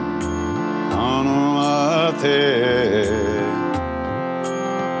hum Hanumate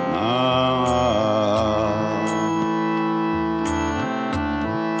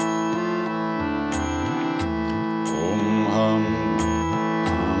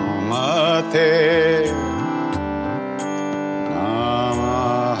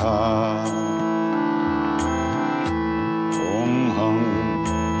Namaha. Om hum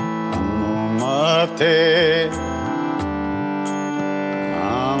Hanumate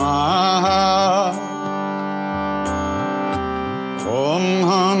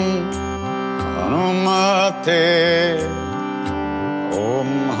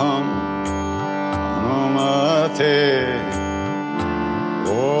Om Ham Hanumate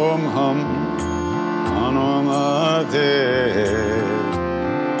Om Ham Hanumate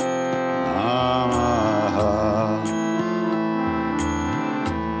Namaha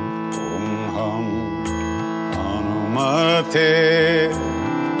Om Ham Hanumate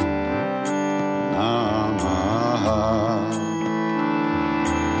Namaha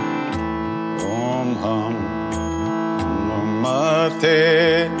Om Ham Hanumate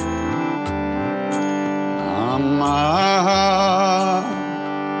Namaha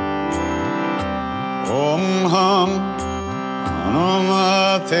Om Ham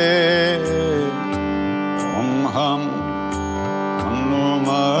Hanumate Om Ham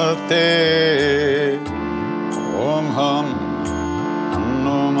Hanumate Om Ham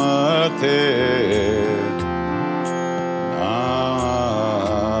Hanumate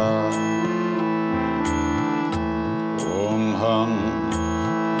Om Ham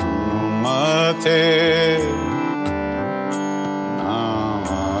Hanumate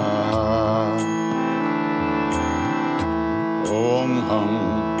Om Ham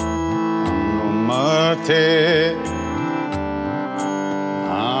Hanumate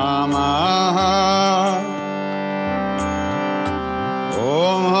Namaha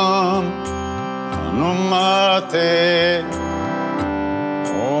Om Ham Hanumate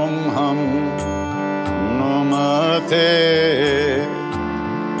Om Ham Hanumate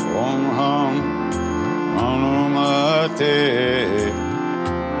Om Ham Hanumate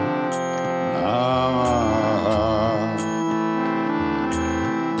Namaha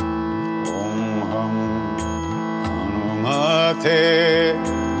Hanumate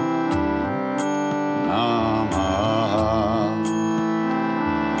Namaha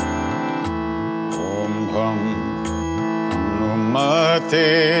Om Ham Hanumate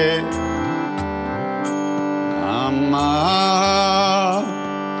Namaha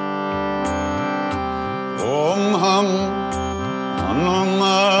Om Ham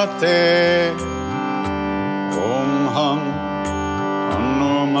Hanumate Om Ham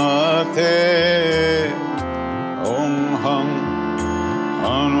Hanumate Om Ham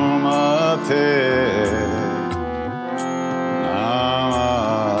Hanumate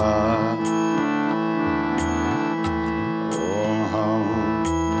Namaha Om Ham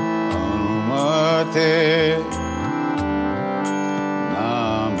Hanumate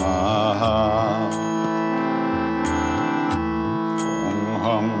Namaha Om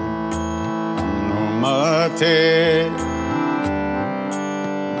Ham Hanumate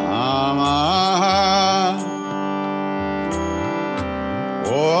Namaha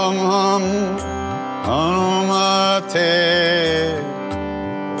Om Ham Hanumate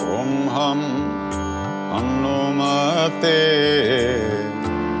Om Ham Hanumate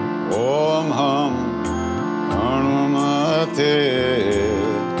Om Ham Hanumate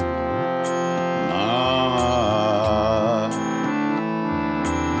Namaha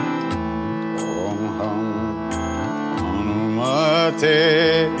Om Ham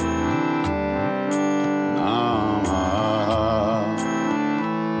Hanumate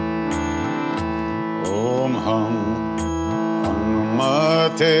Om Ham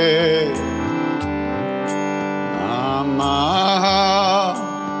Hanumate Namaha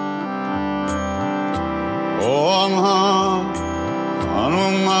Om Ham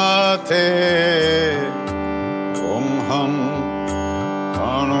Hanumate Om Ham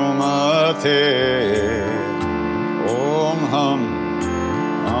Hanumate Om Ham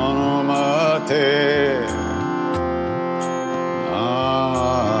Hanumate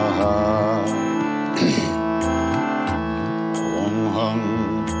Namaha Om Ham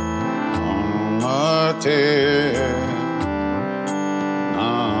Hanumate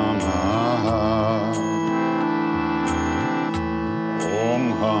Namaha Om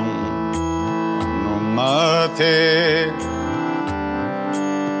Ham Hanumate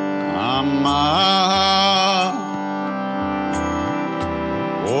Namaha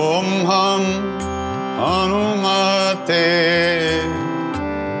Om Ham Hanumate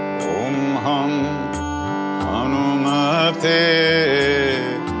Om Ham Hanumate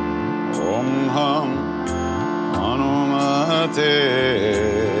Om Ham Hanumate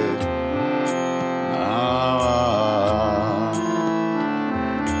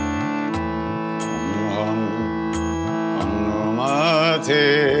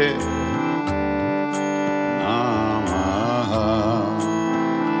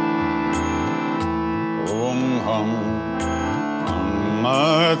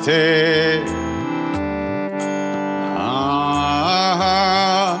Hanumate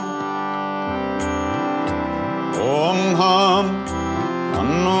Om Ham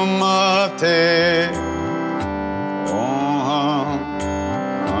Hanumate Om Ham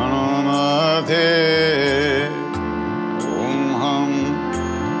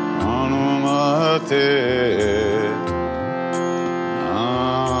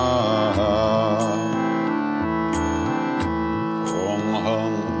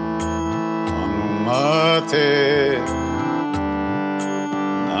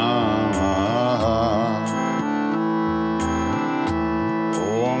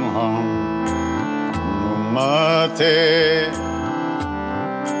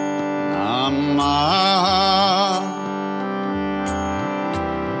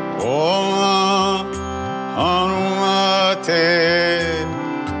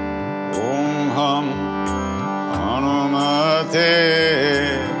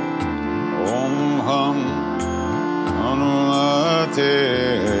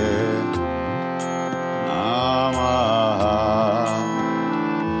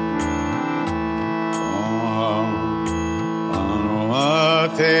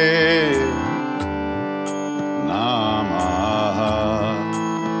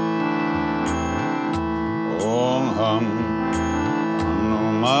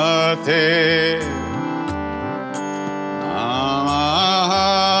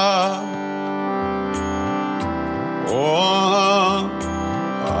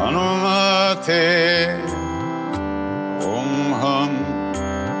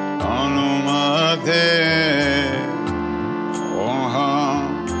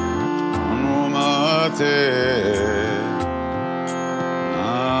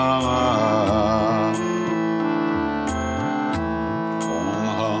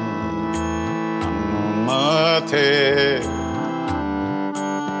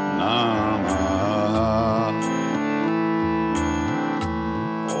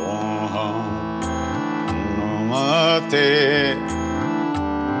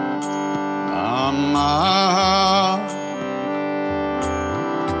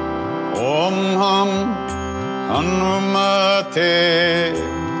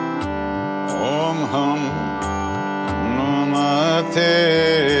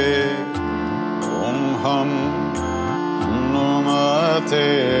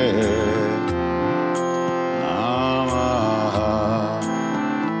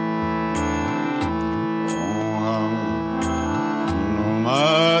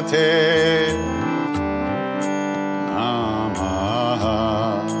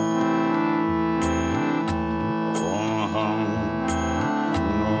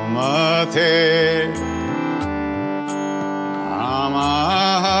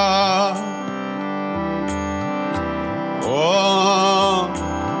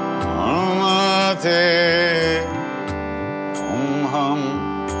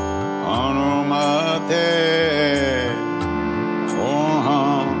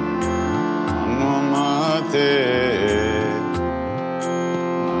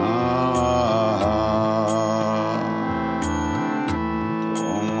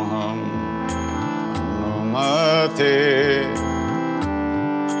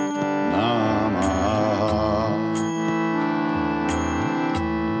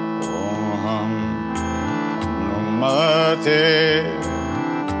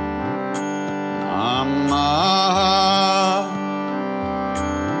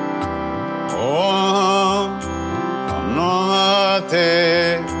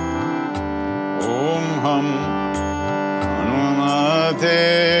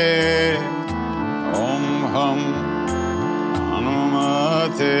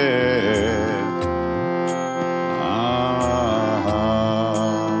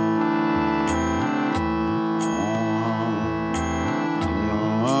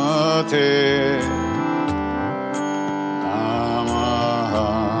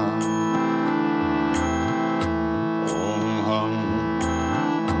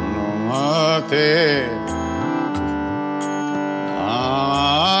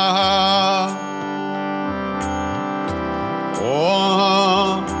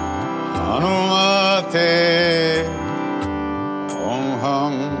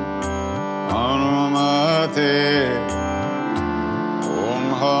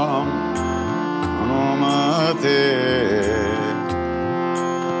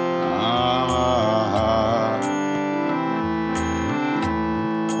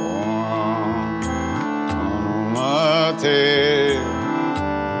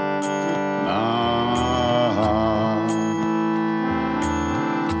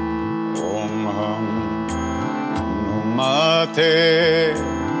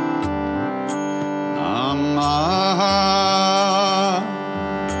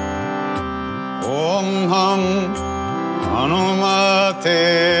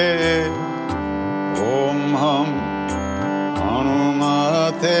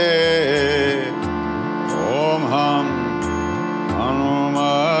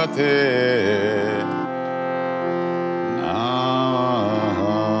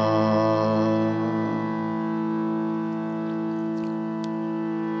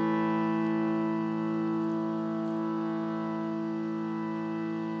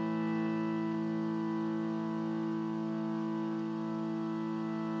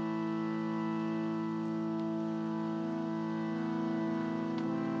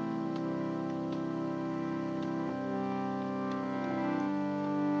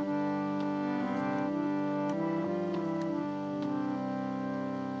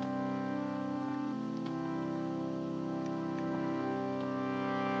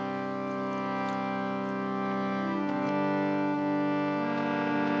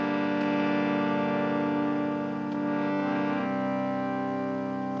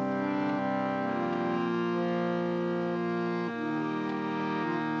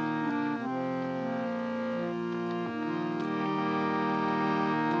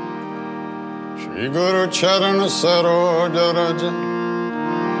Shri Guru Charan Saroj Raj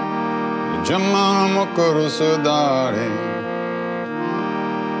Jaman Mukur Sudari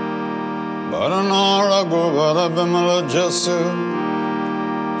Varana Raghuvar Bimala Jasu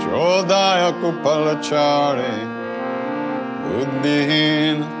Chodaya Kupalachari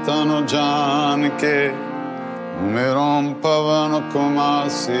Buddhihin Tanu Janke Umeram Pavan Kumar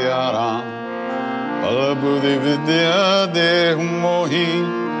Siaram Palabudhi Vidya Dehum Mohi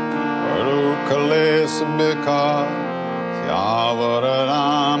Varu Kales Bika Syavara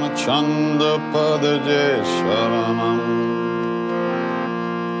Ram Chanda Padaje Sharanam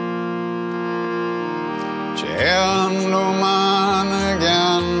Hanuman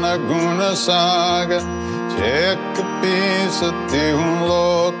Gyana Guna Saga Chek Pisati Hun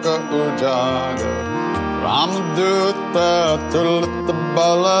Loka Ujaga Ramduta Tulta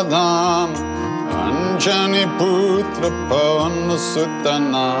Baladham Anjani Putra Pavan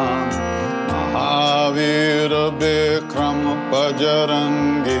Sutanam Mahavira Bikram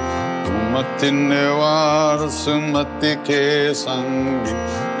Pajarangi Umati Nevar Sumati Kesangi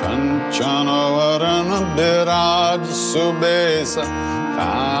Kanchana Varana Biraj Subesa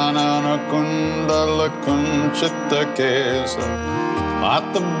Kanana Kundala Kunchita Kesa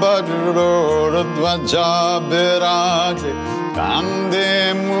Mat Bajro Dvaja Biraje Kande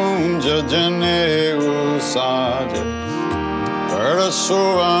Munja Jane Usaje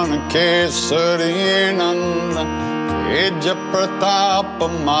Parasuvan Kesari Nanda Eja Pratapa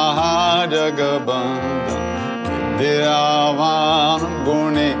Mahajagabanda Vidyavan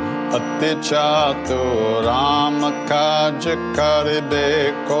Guni Ati Chatu Rama Kaj Karibe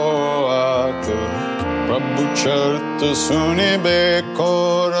Koatu Prabhu Chartu Sunibe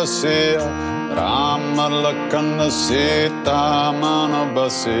Korasiya Rama Lakana Sita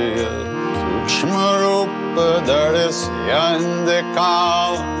Manabasiya Sukshma Rupa Dharisya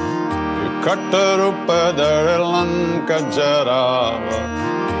Indikal Vikata Rupa Dharilanka Jarava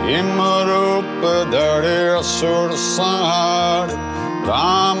Imarupa Dhari Asur Sahar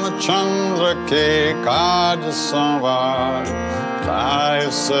Ramachandra Ke Kaj Sanvar Lai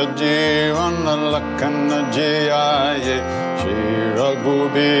Sajivan Lakana Jiyaye Shri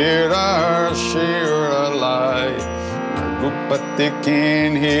Raghubira Shira Lai Raghupati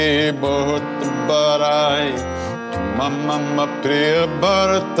Kinhi Bahut Barai Mama Priya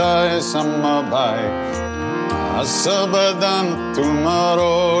Bhartai Samabhai Asabadan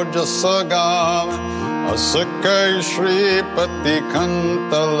Tumaro Jasagav Asakai Shripati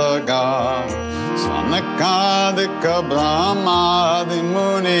Kantalagav Sanakadika Brahmadi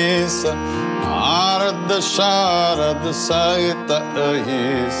Munisa Narada Sharada Saita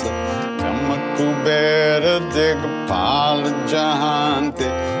Ahisa Yamakubera Digpal Jahante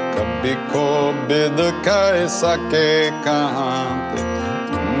Kabiko Bidakai Sake Kahante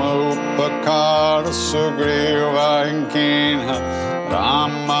Upakar Sugriva Kinha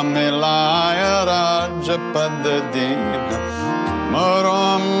Rama Milaya Raja Padadina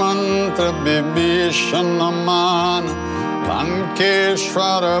Maram Mantra Bibhishanamana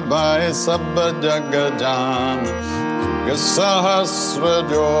Lankeshwara Bhai Sabba Jagajana Gasahasra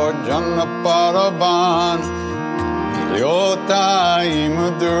Jojana Paraban Yotai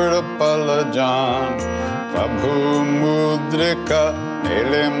Mudura Palajan Prabhu Mudrika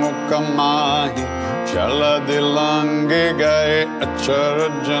Ele Mukamahi Chala Dilange Gaye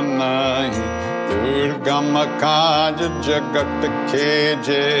Acharajanahi Durgama Kaja Jagat Ke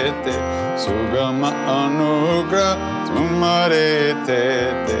Jete Sugama Anugra Tumare Te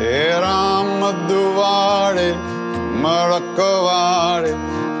Ram Duvare Marakavare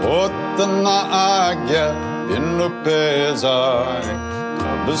Otana Agya Dinu Pezare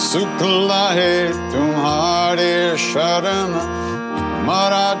Ab Sukla Hai Tumhare Sharana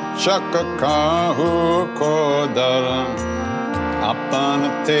Maharaj-ji Kahu Kodaran Apan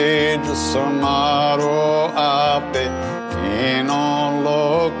Tej Samaro Ape Kino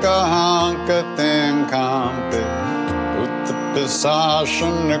Loka Hankaten Kampe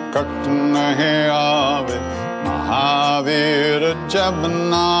Utpisashan Katnahe Ave Mahavira Jab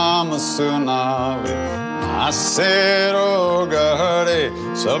Naam Sunave Asero Gahare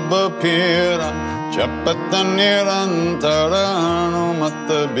Sab Pira Chapat Nirantara Hanumat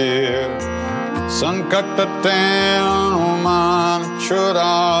Bir Sankat Hanuman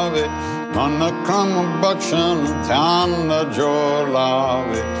Churave Manakram Bachan Dhyan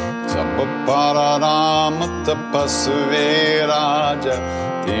Jolave Sab Pararam Tapasve Raja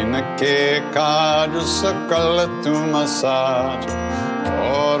Tinake Kaj Sakal Tumasaja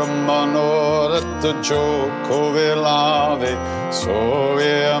Or Manorat Jo Kovilave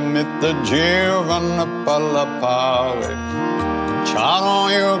Soe Amit Jivan Palapave चारों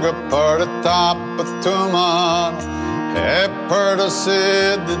युग प्रताप तुम्हारा है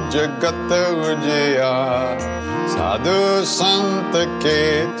प्रसिद्ध जगत उजियार साधु संत के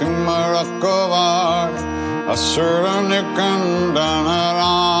तुम रखवार असुर निकंदन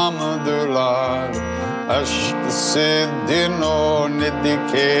राम दुलार अष्ट सिद्धि नो निधि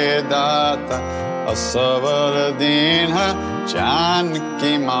के दाता असवर दीन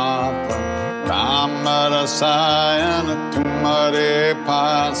जानकी माता राम रसायन तुम्हारे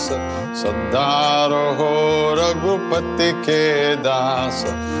पास सदा रहो रघुपति के दास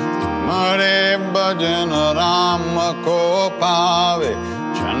तुम्हारे भजन राम को पावे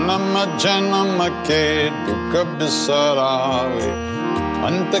जन्म जन्म के दुख बिसरावे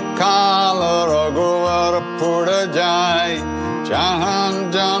अंत काल रघुवर पुर जाय जहाँ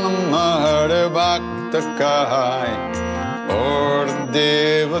जन्म हर भक्त कहाय और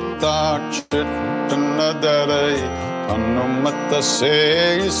देवता चित्त न डरे हनुमत से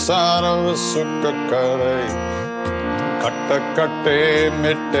सर्व सुख करे कट कटे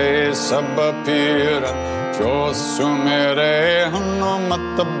मिटे सब पीर जो सुमेरे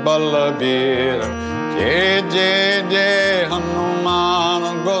हनुमत बलबीर जय जय जय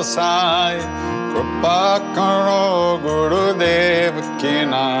हनुमान गोसाई कृपा करो गुरुदेव की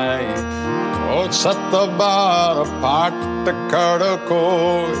नाई ओ सत बार पाठ कर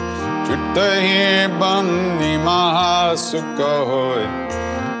कोई चित ही बंदी महासुख होय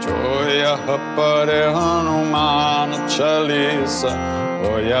जो यह पर हनुमान चालीसा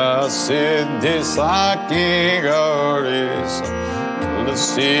होया सिद्धि साकी गौरीस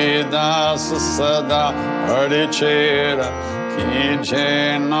तुलसीदास सदा हरि चेरा कीजे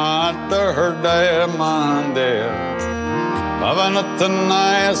नाथ हृदय मंदिर पवन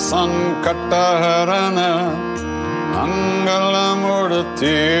तनय संकट हरण मंगल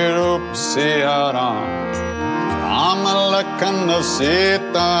मूर्ति रूप सिया राम राम लखन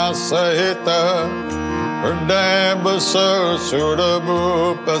सीता सहित हृदय बसो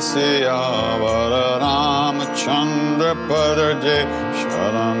सुरभूप सियावर रामचंद्र पर जय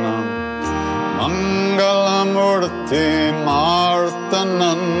शरणम मंगल मूर्ति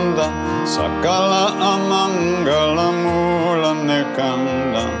मारुतनंद सकल अमंगल मूल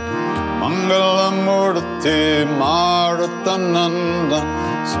निकंदन मंगल मूर्ति मारुतनंद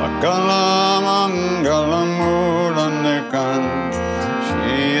सकल मंगल मूल निकंदन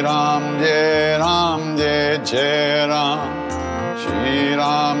श्री राम जय जय राम श्री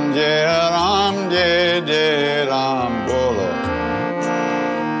राम जय जय राम बोलो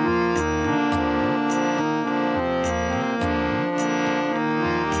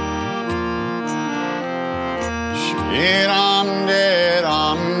श्री राम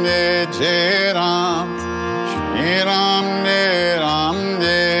जय जय राम श्री राम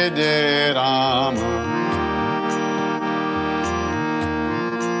जय जय राम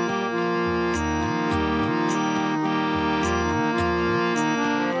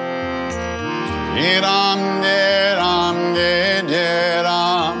श्री राम जय जय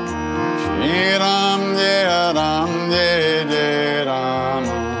राम श्री राम जय जय राम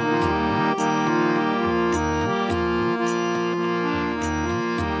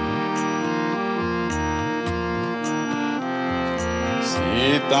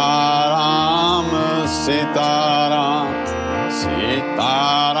सीताराम सीताराम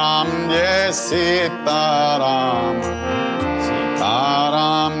सीताराम जय सीताराम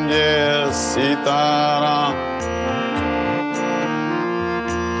सीताराम जय सीताराम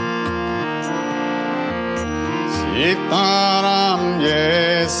सीताराम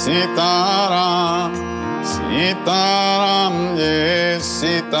जय सीताराम सीताराम जय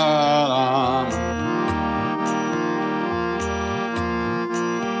सीताराम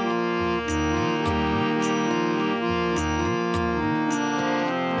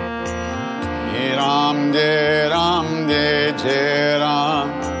राम जय जय राम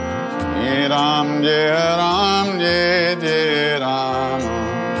श्री राम जय जय राम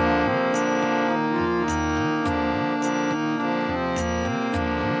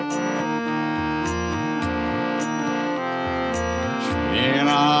श्री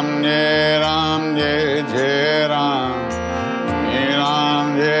राम जय जय राम श्री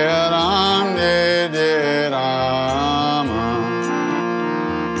राम जय जय Ram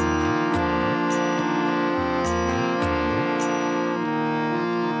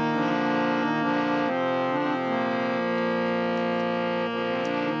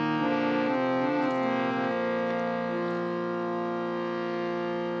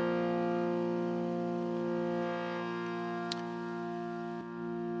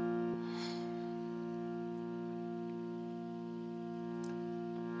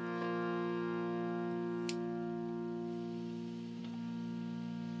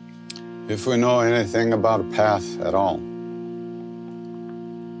If we know anything about a path at all,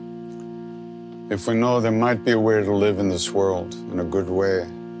 if we know there might be a way to live in this world in a good way,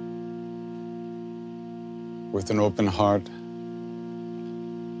 with an open heart,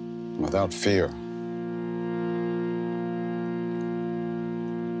 without fear,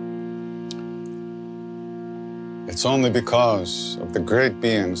 it's only because of the great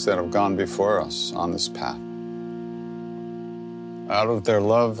beings that have gone before us on this path. Out of their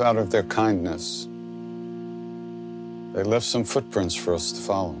love, out of their kindness, they left some footprints for us to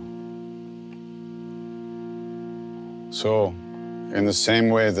follow. So, in the same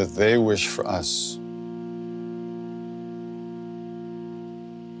way that they wish for us,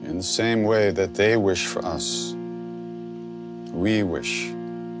 in the same way that they wish for us, we wish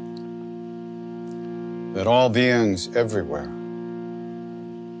that all beings everywhere,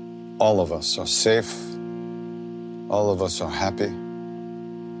 all of us are safe, all of us are happy,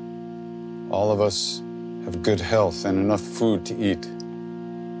 all of us have good health and enough food to eat.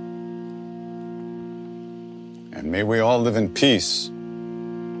 And may we all live in peace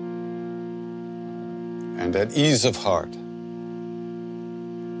and at ease of heart,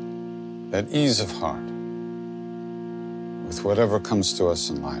 with whatever comes to us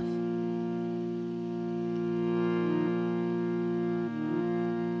in life.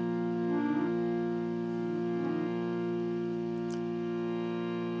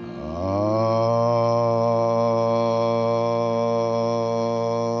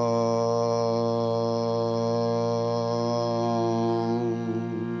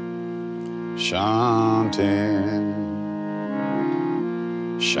 Shanti,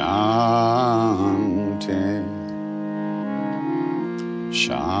 Shanti,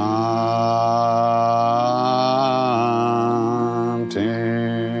 Shanti.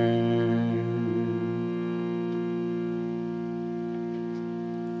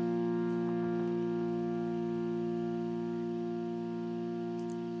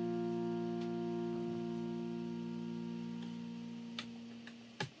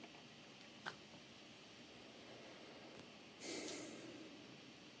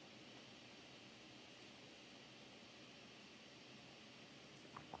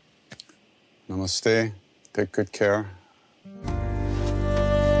 Namaste. Take good care.